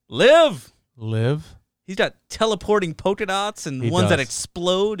die? Live. Live? He's got teleporting polka dots and He ones that does.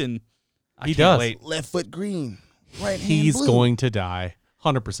 explode, and I He can't does. wait. Left foot green. Right hand He's blue. going to die.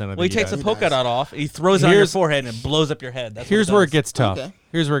 100% of Well, he takes a does. polka dot off, he throws it on your Here's- forehead, and it blows up your head. That's Here's what where does. it gets tough. Okay.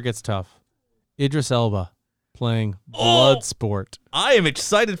 Here's where it gets tough. Idris Elba playing Oh! Bloodsport. I am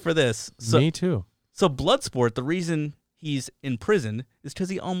excited for this. So, Me too. So Bloodsport, the reason he's in prison is because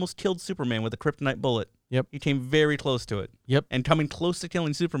he almost killed Superman with a kryptonite bullet. Yep. He came very close to it. Yep. And coming close to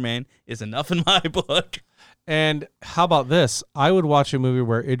killing Superman is enough in my book. And how about this? I would watch a movie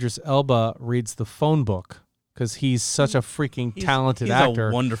where Idris Elba reads the phone book because he's such a freaking talented he's actor.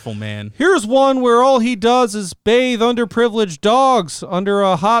 a wonderful man. Here's one where all he does is bathe underprivileged dogs under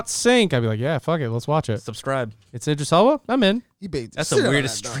a hot sink. I'd be like, yeah, fuck it, let's watch it. Subscribe. It's Idris Elba. I'm in. He bathed That's shit the out of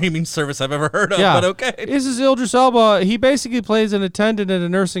weirdest that dog. streaming service I've ever heard of, Yeah. but okay. This is Idris Elba. He basically plays an attendant at a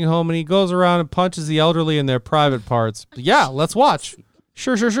nursing home, and he goes around and punches the elderly in their private parts. Yeah, let's watch.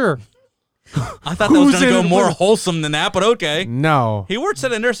 Sure. I thought that was Who's going to in go it more with- wholesome than that, but okay. No. He works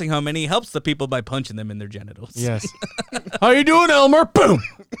at a nursing home, and he helps the people by punching them in their genitals. Yes. How you doing, Elmer? Boom.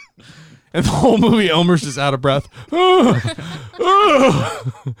 And the whole movie, Elmer's just out of breath.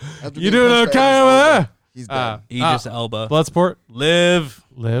 After You getting doing punched okay by over Idris there? Elba, He's dead. Idris Elba. Bloodsport. Live.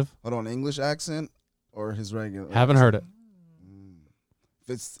 Hold on, English accent or his regular? Haven't heard it. If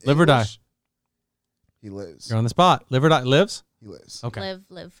it's Live or die? English, he lives. You're on the spot. Live or die? Lives? He lives. Okay.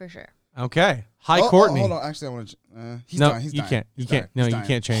 Live for sure. Okay. Hi, Oh, Courtney. hold on. Actually, I want to. He's no, dying. He's you dying. can't. He's You can't. dying. No, He's you dying.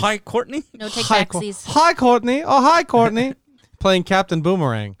 can't change. Hi, Courtney. No take Hi, backsies. Hi, Courtney. Oh, hi, Courtney. Playing Captain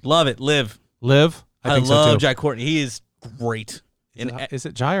Boomerang. Love it. Live. Live? I think love so too. Jai Courtney. He is great. Is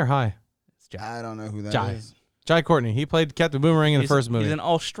it Jai or Hi? I don't know who that Jai. is. Jai Courtney. He played Captain Boomerang in the first movie. He's an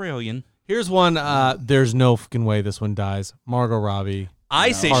Australian. Here's one. There's no fucking way this one dies. Margot Robbie.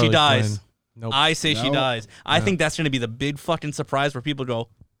 I say Harley she dies. Quinn. Nope. I say she Nope. dies. I think that's going to be the big fucking surprise where people go,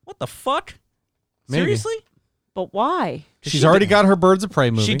 what the fuck? Maybe. Seriously? But why? She's already got her Birds of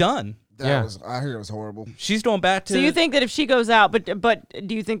Prey movie. She done. I heard it was horrible. She's going back to. So you think that if she goes out, but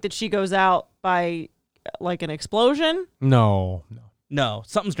do you think that she goes out by like an explosion? No. No,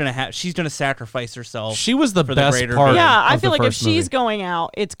 something's going to happen. She's going to sacrifice herself. She was the for best greater part. good. Yeah, I of feel the like if first she's movie. going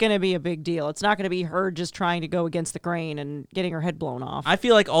out, it's going to be a big deal. It's not going to be her just trying to go against the grain and getting her head blown off. I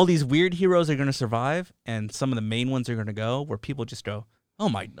feel like all these weird heroes are going to survive, and some of the main ones are going to go, where people just go, oh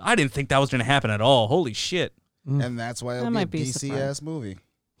my, I didn't think that was going to happen at all. Holy shit. And that's why it'll That be a might be a DC surprise. ass movie.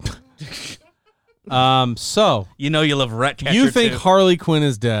 So You know you love Ratcatcher you think too. Harley Quinn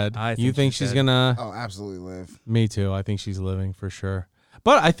is dead? I You think think she's she's dead. gonna? Oh, absolutely live. Me too. I think she's living for sure.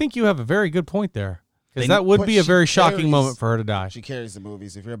 But I think you have a very good point there, because They- that would But be a she very shocking carries- moment for her to die. She carries the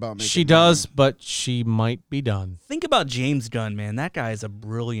movies. If you're about making She does, but she might be done. Think about James Gunn, man. That guy is a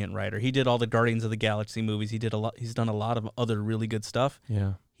brilliant writer. He did all the Guardians of the Galaxy movies. He did a lot. He's done a lot of other really good stuff.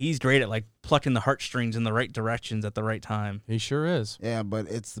 Yeah, He's great at like plucking the heartstrings in the right directions at the right time. he sure is. Yeah, but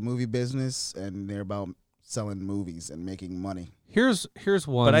it's the movie business, and they're about selling movies and making money. Here's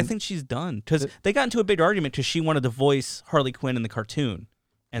one. But I think she's done because they got into a big argument because she wanted to voice Harley Quinn in the cartoon,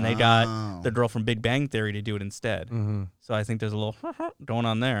 and they got the girl from Big Bang Theory to do it instead. Mhm. So I think there's a little going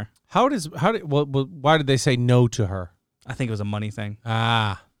on there. why did they say no to her? I think it was a money thing.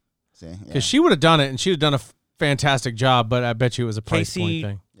 See, yeah. Because she would have done it, and she would have done a fantastic job. But I bet you it was a price Casey point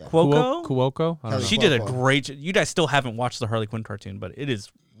thing. Cuoco? Cuoco. I don't know. She did a great. You guys still haven't watched the Harley Quinn cartoon, but it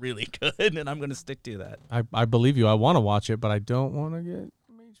is really good, and I'm going to stick to that. I believe you. I want to watch it, but I don't want to get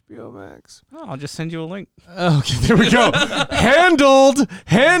HBO Max. Oh, I'll just send you a link. Okay, there we go.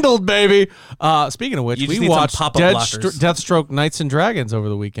 Handled, baby. Speaking of which, You just we need some watched pop-up blockers. Deathstroke Knights and Dragons over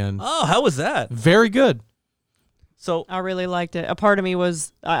the weekend. Oh, how was that? Very good. So I really liked it. A part of me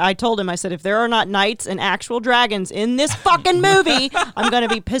was, I told him, I said, if there are not knights and actual dragons in this fucking movie, I'm going to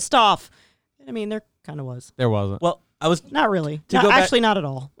be pissed off. I mean, there kind of was. There wasn't. Well, I was Not really. To go back- Actually, not at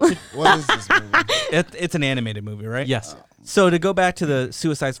all. What is this movie? it's an animated movie, right? Yes. So to go back to the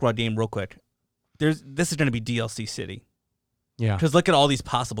Suicide Squad game real quick, this is going to be DLC City. Yeah. Because look at all these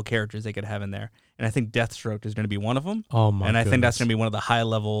possible characters they could have in there, and I think Deathstroke is going to be one of them. Oh my. And I think that's goodness. going to be one of the high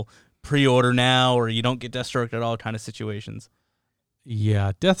level pre-order now or you don't get Deathstroke at all kind of situations.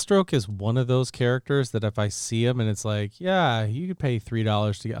 Yeah, Deathstroke is one of those characters that if I see him and it's like, yeah, you could pay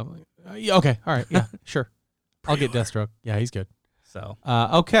 $3 to get. I'm like, yeah, okay, all right, yeah, sure, I'll get Deathstroke. Yeah, he's good. So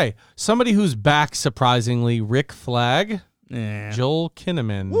okay, somebody who's back surprisingly, Rick Flag, yeah. Joel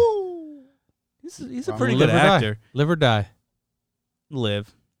Kinnaman. Woo! He's a pretty Live good or die. actor. Live or die.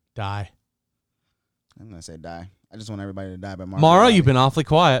 Live. Die. I'm gonna say die. I just want everybody to die by Mara. Mara, you've been awfully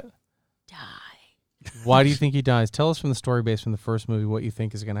quiet. Die. Why do you think he dies? Tell us from the story base from the first movie what you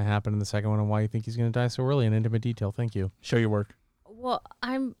think is going to happen in the second one and why you think he's going to die so early in intimate detail. Thank you. Show your work. Well,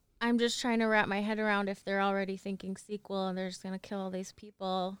 I'm just trying to wrap my head around if they're already thinking sequel and they're just gonna kill all these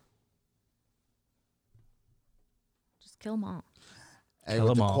people. Just kill them all. Hey, Kill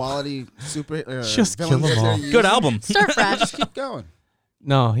with 'em the all. quality super Just villains kill 'em that they're all. using, Good album. Start fresh. Just keep going.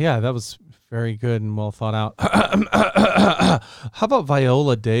 No, yeah, that was very good and well thought out. How about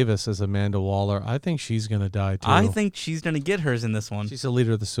Viola Davis as Amanda Waller? I think she's going to die too. I think she's going to get hers in this one. She's the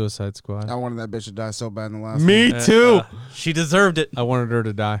leader of the Suicide Squad. I wanted that bitch to die so bad in the last Me one. too. She deserved it. I wanted her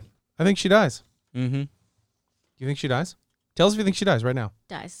to die. I think she dies. Mm-hmm. You think she dies? Tell us if you think she dies right now.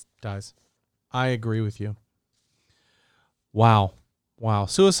 Dies. Dies. I agree with you. Wow.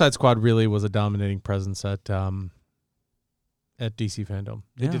 Suicide Squad really was a dominating presence at DC FanDome.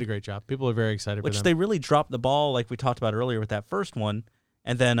 They Yeah. did a great job. People are very excited for Which them. they really dropped the ball, like we talked about earlier with that first one.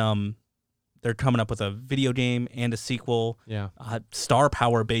 And then they're coming up with a video game and a sequel. Yeah. Star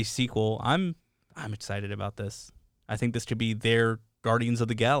power based sequel. I'm excited about this. I think this could be their Guardians of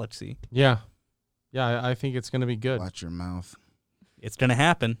the Galaxy. Yeah. Yeah, I think it's going to be good. Watch your mouth. It's gonna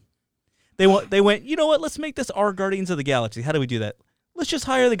happen. They went, you know what, let's make this our Guardians of the Galaxy. How do we do that? Let's just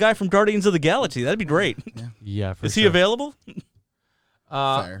hire the guy from Guardians of the Galaxy. That'd be great. Yeah, for Is sure. he available?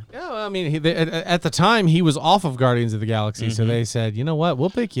 Fair. Yeah, well, I mean, at the time, he was off of Guardians of the Galaxy, so they said, you know what, we'll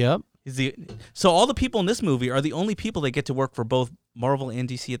pick you up. So all the people in this movie are the only people that get to work for both Marvel and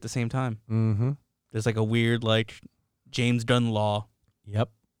DC at the same time. Mm-hmm. There's like a weird, like, James Gunn law. Yep,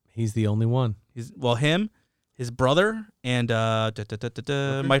 he's the only one. Him, his brother, and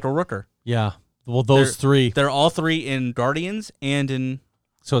Michael Rooker. Yeah, well, those three. They're all three in Guardians and in...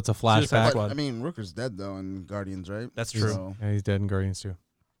 So it's a flashback. But, I mean, Rooker's dead, though, in Guardians, right? That's true. So- Yeah, he's dead in Guardians too.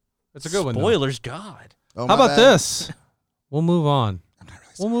 It's a good one. Spoilers, God. Oh, How my about bad. this? We'll move on.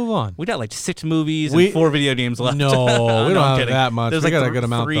 We'll move on. We got like 6 movies and 4 video games left. No, we don't I'm have kidding. that much. There's We like got a good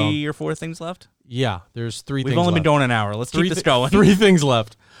amount, 3 or 4 things left. Yeah, there's 3 We've things only left. been going an hour. Let's keep this going. 3 things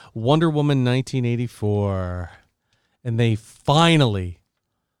left. Wonder Woman 1984. And they finally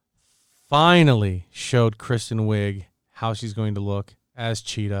showed Kristen Wiig how she's going to look as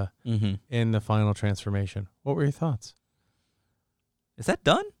Cheetah in the final transformation. What were your thoughts? Is that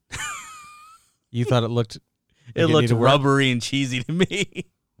done? You thought it looked... It like looked needed work? rubbery and cheesy to me.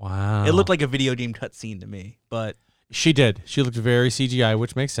 Wow. It looked like a video game cutscene to me, but... She did. She looked very CGI,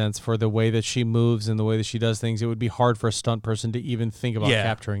 which makes sense for the way that she moves and the way that she does things. It would be hard for a stunt person to even think about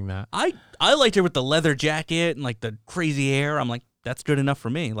capturing that. I liked her with the leather jacket and like the crazy hair. I'm like, that's good enough for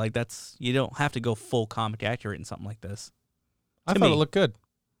me. Like you don't have to go full comic accurate in something like this. I thought it looked good.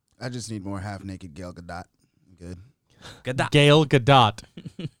 I just need more half-naked Gal Gadot. I'm good. Gail Gadot.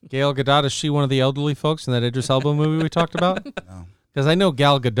 Gail Gadot, is she one of the elderly folks in that Idris Elba movie we talked about? No. Because I know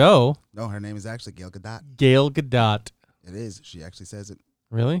Gal Gadot. No, her name is actually Gal Gadot. Gail Gadot. It is. She actually says it.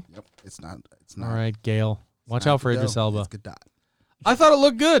 Really? Yep. It's not. All right, Gail. Watch out for Idris Elba. It's Gadot. I thought it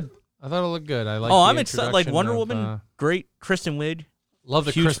looked good. I like. I'm excited. Like Wonder Woman, great. Kristen Wiig. Love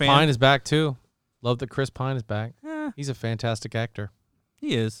that huge Chris fan. Pine is back too. Love that Chris Pine is back. Eh. He's a fantastic actor.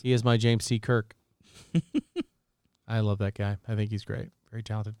 He is. He is my James C. Kirk. I love that guy. I think he's great. Very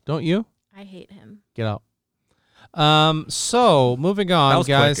talented. Don't you? I hate him. Get out. So moving That on, was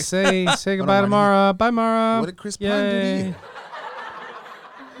guys. quick. Say goodbye to Mara. Bye, Mara. What did Chris Pine do to Yay. you?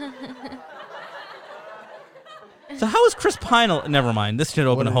 So how is Chris Pine? Never mind. This should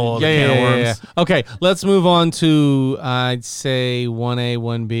open a whole other can of Yeah. worms. Okay, let's move on to, I'd say, 1A,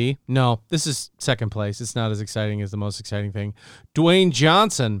 1B. No, this is second place. It's not as exciting as the most exciting thing. Dwayne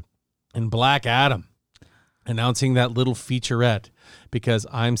Johnson in Black Adam announcing that little featurette because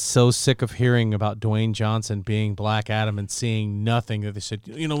I'm so sick of hearing about Dwayne Johnson being Black Adam and seeing nothing that they said,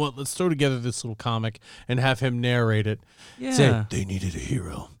 you know what, let's throw together this little comic and have him narrate it. Yeah. Say, they needed a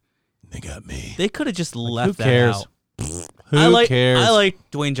hero. They got me. They could have just left who cares? that out. Who cares? I like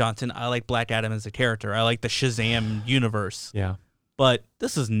Dwayne Johnson. I like Black Adam as a character. I like the Shazam universe. Yeah. But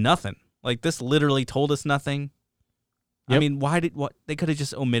this is nothing. Like, this literally told us nothing. I Yep. mean, they could have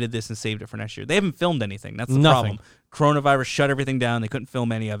just omitted this and saved it for next year. They haven't filmed anything. That's the Nothing. problem. Coronavirus shut everything down. They couldn't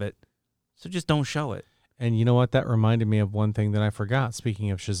film any of it. So just don't show it. And you know what? That reminded me of one thing that I forgot.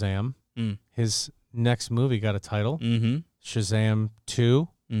 Speaking of Shazam, his next movie got a title. Mm-hmm. Shazam 2,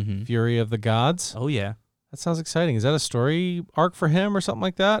 Fury of the Gods. Oh, yeah. That sounds exciting. Is that a story arc for him or something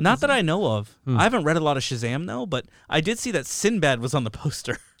like that? Not that I know of. I haven't read a lot of Shazam, though, but I did see that Sinbad was on the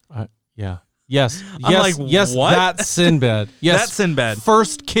poster. Yeah. Yes. I'm like, yes, what? That's Sinbad. Yes. That's Sinbad.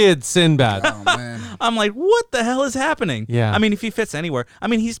 First kid Sinbad. Oh man. I'm like, what the hell is happening? Yeah. I mean, if he fits anywhere. I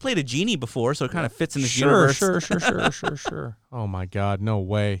mean, he's played a genie before, so it kind of fits in this universe. Sure. Oh, my God. No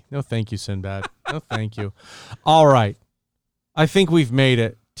way. No, thank you, Sinbad. No, thank you. All right. I think we've made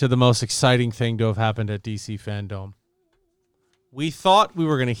it to the most exciting thing to have happened at DC FanDome. We thought we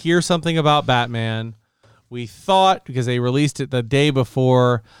were going to hear something about Batman. We thought, because they released it the day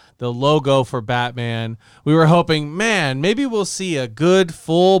before the logo for Batman, we were hoping, man, maybe we'll see a good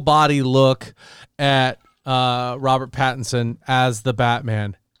full body look at Robert Pattinson as the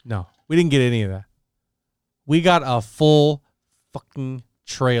Batman. No, we didn't get any of that. We got a full fucking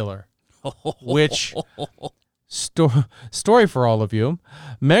trailer, which story for all of you.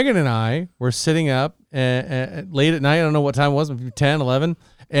 Megan and I were sitting up late at night. I don't know what time it was, maybe 10, 11,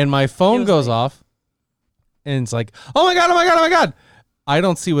 and my phone goes off, and it's like, oh my God. I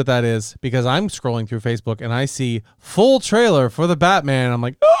don't see what that is because I'm scrolling through Facebook and I see full trailer for the Batman. I'm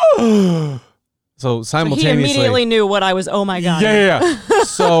like, oh. So simultaneously, he immediately knew what I was. Oh my God. Yeah.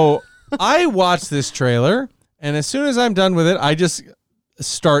 So I watched this trailer, and as soon as I'm done with it, I just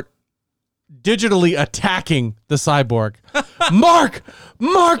start digitally attacking the cyborg. Mark,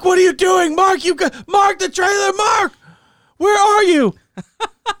 what are you doing? Mark, Mark the trailer. Mark, where are you?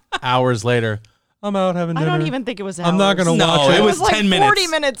 Hours later. I'm out having dinner. I don't even think it was hours. I'm not going to watch it. It was like 10 minutes. 40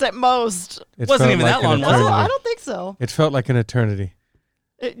 minutes at most. It wasn't even that long, was it? I don't think so. It felt like an eternity.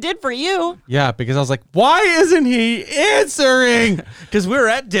 It did for you. Yeah, because I was like, why isn't he answering? Because we were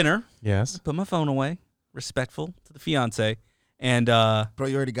at dinner. Yes. Put my phone away. Respectful to the fiance. And Bro,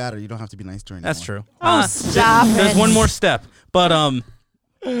 you already got her. You don't have to be nice to her anymore. that's true. Stop it. There's one more step. But I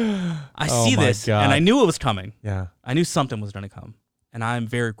Oh see my this, God. and I knew it was coming. Yeah. I knew something was going to come. And I'm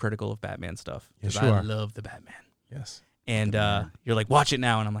very critical of Batman stuff. Yes, Because you I are. love the Batman. Yes. And you're like, watch it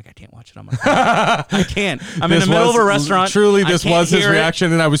now. And I'm like, I can't watch it. I'm like, I can't. I'm in This the middle was- of a restaurant. Truly, I this can't was his hear it.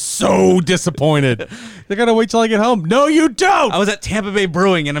 reaction, and I was so disappointed. I gotta wait till I get home. No, you don't. I was at Tampa Bay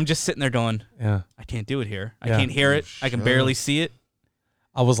Brewing, and I'm just sitting there going, Yeah. I can't do it here. I Yeah. can't hear it. I can barely see it.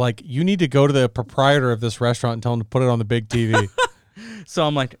 I was like, you need to go to the proprietor of this restaurant and tell him to put it on the big TV. So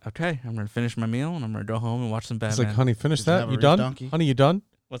I'm like, okay, I'm going to finish my meal, and I'm going to go home and watch some Batman. He's like, honey, finish Did you have that. a You reef done? donkey? Honey, you done?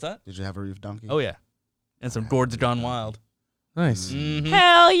 What's that? Did you have a reef donkey? Oh, yeah. And some Gourds Gone Wild. Nice. Mhm.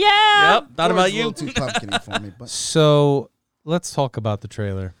 Hell yeah. Yep. Thought It was about a you. little too pumpkin-y for me, but So let's talk about the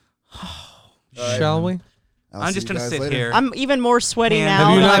trailer. Shall we? I'll I'm see just you going to guys sit later. here. I'm even more sweaty Have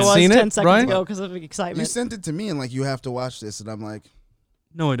now you than I not was seen 10 it, seconds Ryan? ago because of You excitement. sent it to me and like you have to watch this, and I'm like,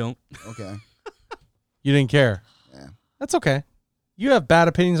 No, I don't. okay, You didn't care. yeah, That's okay. You have bad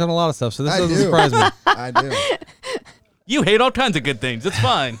opinions on a lot of stuff, so this I doesn't do. surprise me. I do. You hate all kinds of good things. It's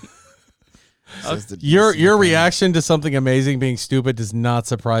fine. Says the Your DC fan. reaction to something amazing being stupid does not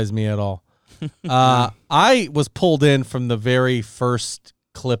surprise me at all. I was pulled in from the very first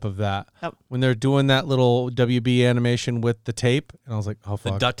clip of that Yep. when they're doing that little WB animation with the tape, and I was like, "Oh The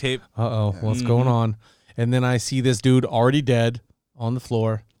fuck, duct tape. what's going on?" And then I see this dude already dead on the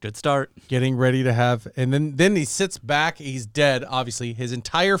floor, Good start. getting ready to have, and then he sits back. He's dead, obviously. His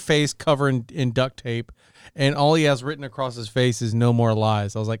entire face covered in duct tape, and all he has written across his face is "No more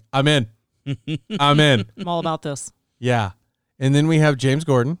lies." I was like, "I'm in, I'm in." I'm all about this. Yeah. And then we have James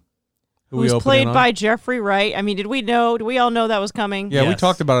Gordon, who we Who's opened played in on. by Jeffrey Wright. I mean, did we all know that was coming? Yeah, we Yes.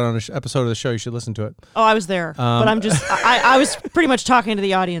 talked about it on an episode of the show. You should listen to it. Oh, I was there. But I'm just, I was pretty much talking to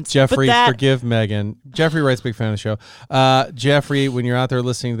the audience. Jeffrey, but that, forgive Megan. Jeffrey Wright's a big fan of the show. Jeffrey, when you're out there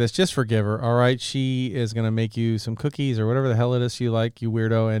listening to this, just forgive her, all right? She is going to make you some cookies or whatever the hell it is you like, you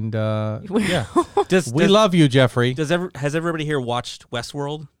weirdo. And yeah, we love you, Jeffrey. Has everybody here watched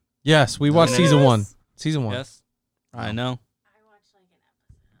Westworld? Yes, we watched season one. Season one. Yes. I know.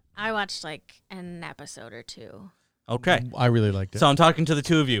 I watched like an episode or two. Okay. I really liked it. So I'm talking to the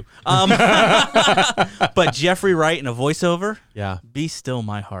two of you. But Jeffrey Wright in a voiceover, yeah. Be Still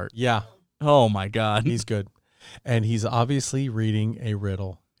My Heart. Yeah. Oh, my God. He's good. And he's obviously reading a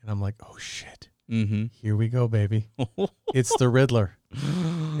riddle. And I'm like, oh, shit. Mm-hmm. Here we go, baby. It's the Riddler.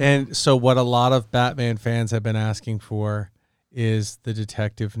 And so what a lot of Batman fans have been asking for is the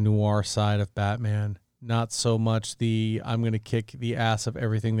detective noir side of Batman. Not so much the I'm going to kick the ass of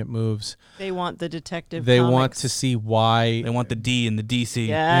everything that moves. they want the detective They comics. want to see why. They want the D in the DC.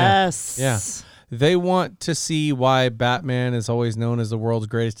 Yes. Yeah. They want to see why Batman is always known as the world's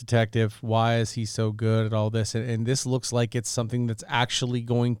greatest detective. Why is he so good at all this? And this looks like it's something that's actually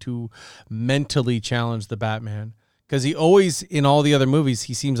going to mentally challenge the Batman. Because he always, in all the other movies,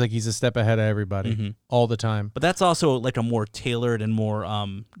 he seems like he's a step ahead of everybody all the time. But that's also like a more tailored and more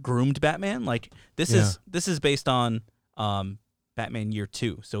groomed Batman. Like this is based on Batman Year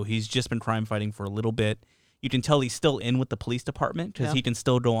 2. So he's just been crime fighting for a little bit. You can tell he's still in with the police department because he can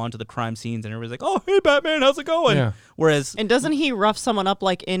still go onto the crime scenes and everybody's like, "Oh, hey Batman, how's it going?" Yeah. Whereas, and doesn't he rough someone up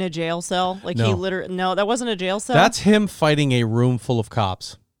like in a jail cell? Like No. he literally that wasn't a jail cell. That's him fighting a room full of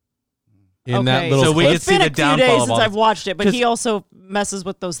cops. In that little so we clip. get see the It's been a few downfall days of since all I've this. watched it, but he also messes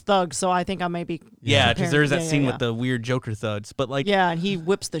with those thugs. So I think I may be. Yeah, because there's that comparing- scene with the weird Joker thugs. But like, and he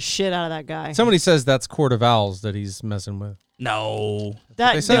whips the shit out of that guy. Somebody says that's Court of Owls that he's messing with. no,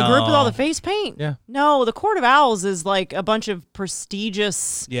 That they the say. group with all the No. face paint. Yeah. No, the Court of Owls is like a bunch of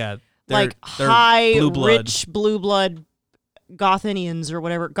prestigious, yeah, like they're high, blue blood. rich blue blood Gothinians or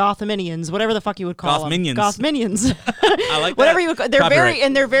whatever, Gothamians, whatever the fuck you would call them. Gothminians. Gothminians. I like Whatever that. you would call, they're Copyright.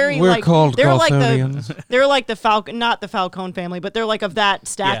 very We're like called they're like Gothamians. they're like the Falcon, not the Falcone family, but they're like of that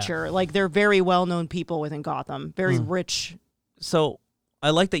stature. Like they're very well known people within Gotham, very rich. So I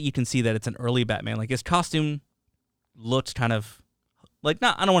like that you can see that it's an early Batman. Like his costume looks kind of like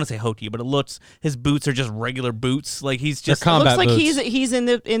I don't want to say hokey, but it looks his boots are just regular boots. Like he's just They're combat Looks like boots. he's in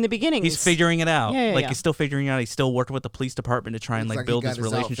the beginning. he's figuring it out. Yeah, like he's still figuring it out. He's still working with the police department to try and Looks like he build got this his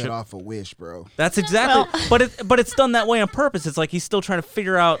relationship. outfit off a Wish, bro. That's exactly. But it's done that way on purpose. It's like he's still trying to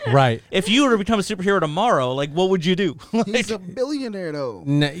figure out. Right. If you were to become a superhero tomorrow, like what would you do? He's a billionaire though.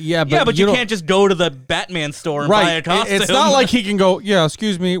 Yeah, but, yeah, but you don't- can't just go to the Batman store and buy a Right. costume. It's not like he can go, yeah,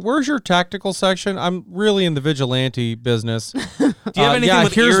 excuse me, where's your tactical section? I'm really in the vigilante business. Do you have anything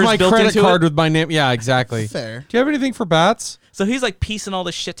with here's ears my built credit into card it? with my name. Yeah, exactly. Fair. Do you have anything for bats? So he's like piecing all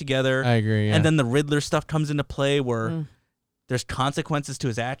this shit together. I agree, yeah. And then the Riddler stuff comes into play where there's consequences to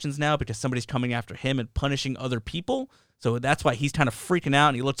his actions now because somebody's coming after him and punishing other people. So that's why he's kind of freaking out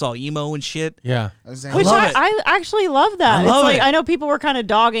and he looks all emo and shit. Yeah. Which love it. I actually love that. I It's love like it. I know people were kind of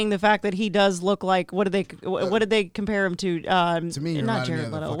dogging the fact that he does look like what did they compare him to? To me, you not reminded me Jared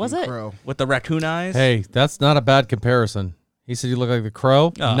of the Leto, fucking was it? Crow. With the raccoon eyes. Hey, that's not a bad comparison. He said you look like the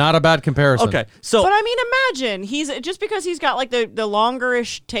Crow. Oh. Not a bad comparison. Okay. So But I mean, imagine he's just because he's got like the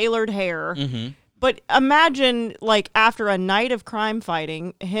longerish tailored hair. But imagine, like, after a night of crime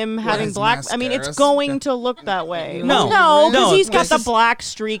fighting, him having his black. I mean, it's mascara's going to look that way. No. because No, he's got this the is- black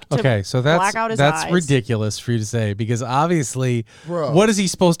streak to Okay, so black out his that's eyes. ridiculous for you to say because obviously, Bro. what is he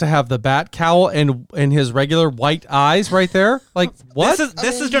supposed to have the bat cowl and his regular white eyes right there? Like what?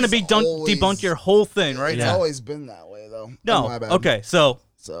 This is going to be he's always- debunk your whole thing, right? It's always been that way though. No. Oh, my bad. Okay. So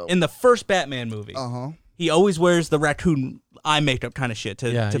So in the first Batman movie, he always wears the raccoon eye makeup kind of shit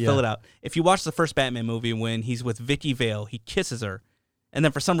to fill it out. If you watch the first Batman movie when he's with Vicky Vale, he kisses her, and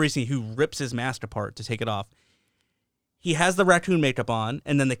then for some reason he rips his mask apart to take it off. He has the raccoon makeup on,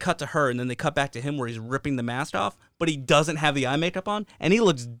 and then they cut to her, and then they cut back to him where he's ripping the mask off, but he doesn't have the eye makeup on, and he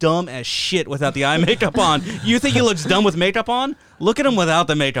looks dumb as shit without the eye makeup on. You think he looks dumb with makeup on? Look at him without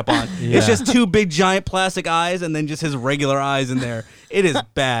the makeup on. It's just two big giant plastic eyes and then just his regular eyes in there. It is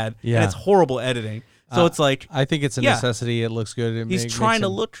bad, and it's horrible editing. So it's like... I think it's a necessity. It looks good. He's trying to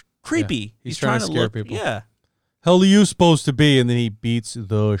look creepy. He's trying to scare look, people. Yeah. Hell are you supposed to be? And then he beats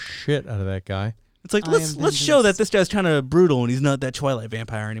the shit out of that guy. It's like, let's show that this guy's kind of brutal and he's not that Twilight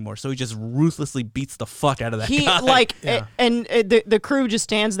vampire anymore. So he just ruthlessly beats the fuck out of that He guy. like, and the crew just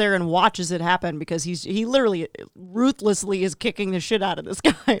stands there and watches it happen because he literally ruthlessly is kicking the shit out of this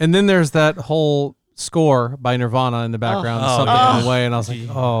guy. And then there's that whole score by Nirvana in the background, something in the way, and I was like,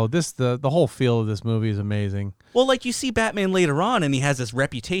 oh, the whole feel of this movie is amazing. Well, like you see Batman later on, and he has this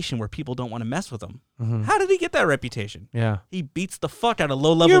reputation where people don't want to mess with him. How did he get that reputation? Yeah. He beats the fuck out of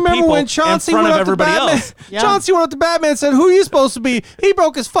low-level You remember people when Chauncey in front went of up to everybody Batman? else. Yeah. Chauncey went up to Batman and said, who are you supposed to be? He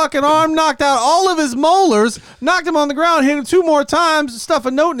broke his fucking arm, knocked out all of his molars, knocked him on the ground, hit him 2 more times, stuff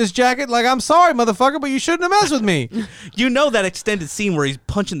a note in his jacket like, I'm sorry, motherfucker, but you shouldn't have messed with me. You know that extended scene where he's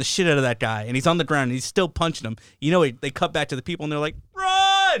punching the shit out of that guy, and he's on the ground, and he's still punching him. You know, they cut back to the people, and they're like,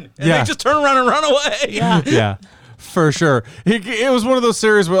 run! And they just turn around and run away. Yeah. Yeah, for sure. It was one of those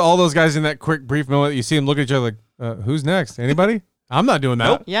series where all those guys in that quick, brief moment, you see them look at each other like, who's next? Anybody? I'm not doing that.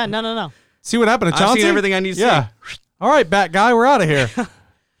 Nope. Yeah, no. See what happened to I've Chauncey? seen everything I need to yeah. see. All right, Bat Guy, we're out of here.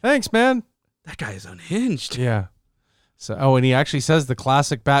 Thanks, man. That guy is unhinged. Yeah. So, and he actually says the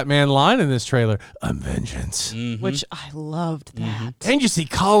classic Batman line in this trailer, I'm vengeance. Which I loved that. And you see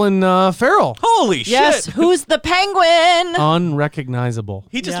Colin Farrell. Holy Yes, shit. who's the penguin? Unrecognizable.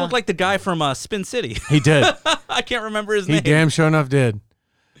 He just Yeah. looked like the guy from Spin City. He did. I can't remember his He name. damn sure enough did.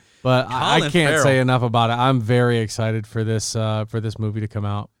 But I Colin can't Farrell. say enough about it. I'm very excited for this movie to come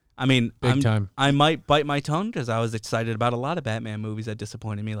out. I mean, Big time. I might bite my tongue because I was excited about a lot of Batman movies that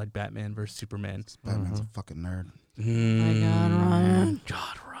disappointed me, like Batman vs Superman. Batman's a fucking nerd. My God, Ryan.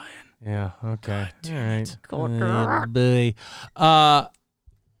 God, Ryan. Yeah. Okay. All right. God. Boy.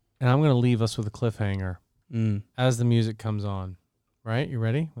 And I'm gonna leave us with a cliffhanger as the music comes on. Right? You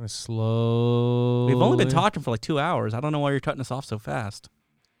ready? I'm gonna slow. We've only been talking for like 2 hours. I don't know why you're cutting us off so fast.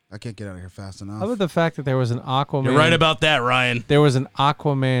 I can't get out of here fast enough. How about the fact that there was an Aquaman? You're right about that, Ryan. There was an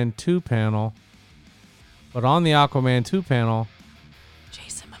Aquaman 2 panel, but on the Aquaman 2 panel,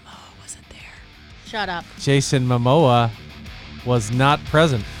 Jason Momoa wasn't there. Shut up. Jason Momoa was not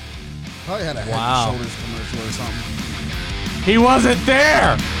present. Probably had a Head Wow. and Shoulders commercial or something. He wasn't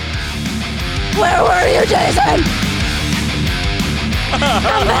there. Where were you, Jason?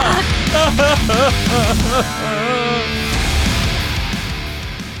 Come back.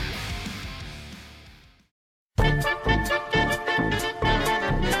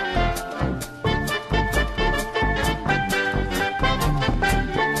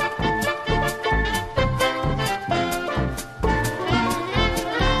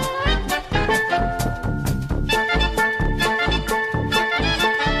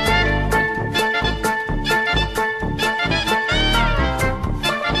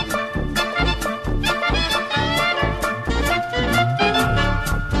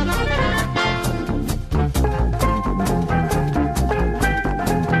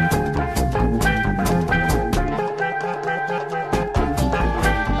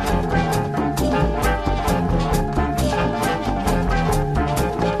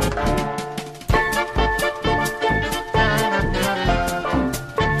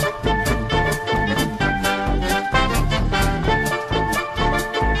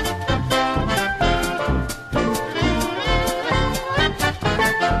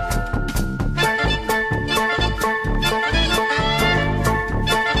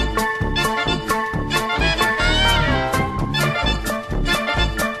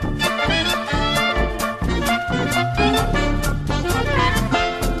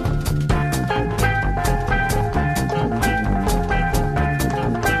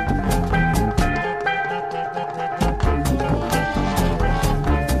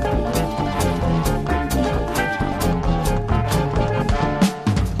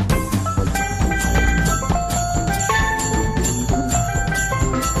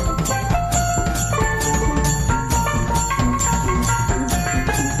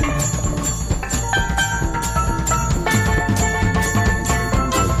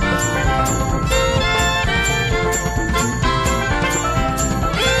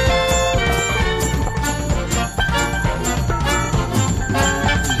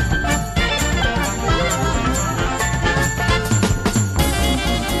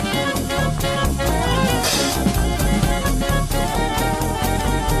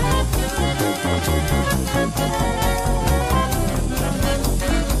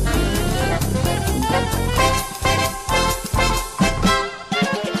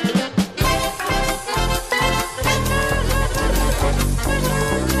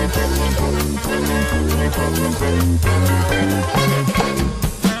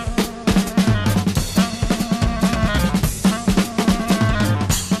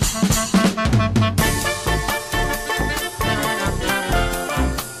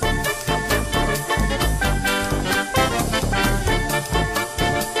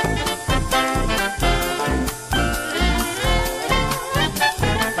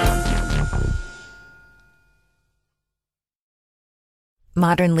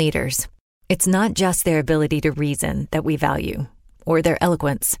 Modern leaders. It's not just their ability to reason that we value, or their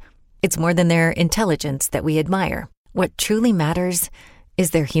eloquence. It's more than their intelligence that we admire. What truly matters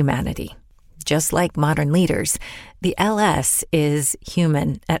is their humanity. Just like modern leaders, the LS is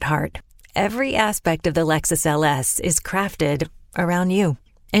human at heart. Every aspect of the Lexus LS is crafted around you,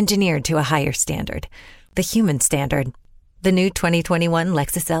 engineered to a higher standard, the human standard. The new 2021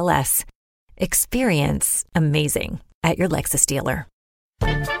 Lexus LS. Experience amazing at your Lexus dealer.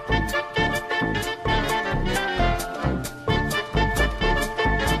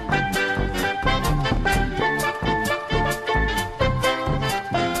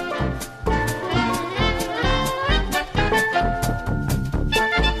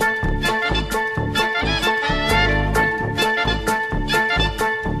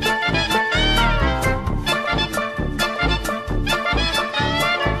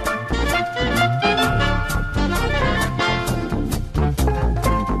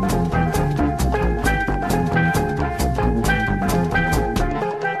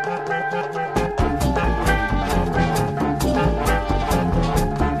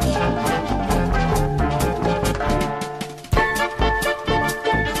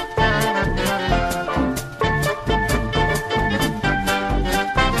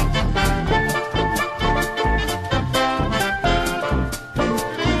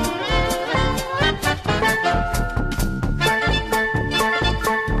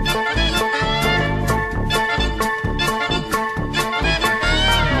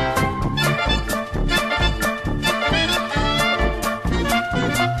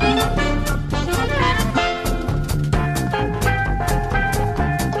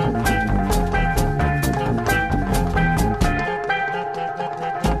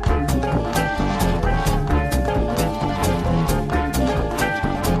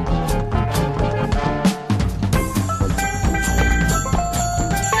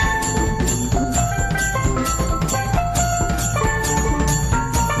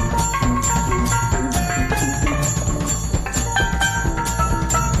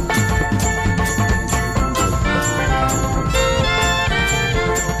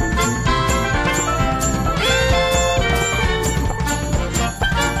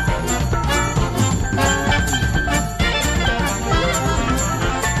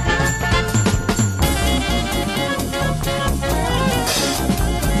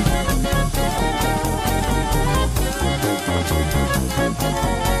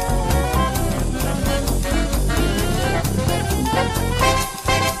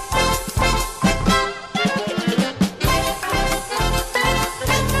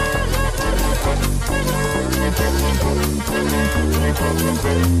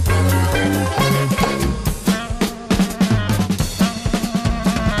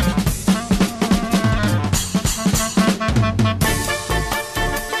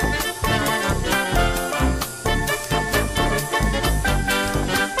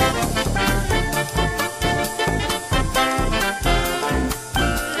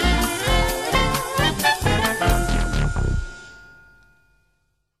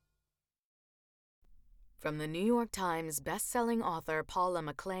 From the New York Times best-selling author Paula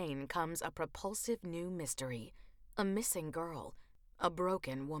McLean comes a propulsive new mystery. A missing girl. A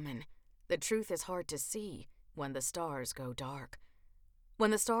broken woman. The truth is hard to see when the stars go dark.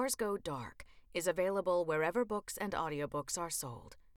 When the Stars Go Dark is available wherever books and audiobooks are sold.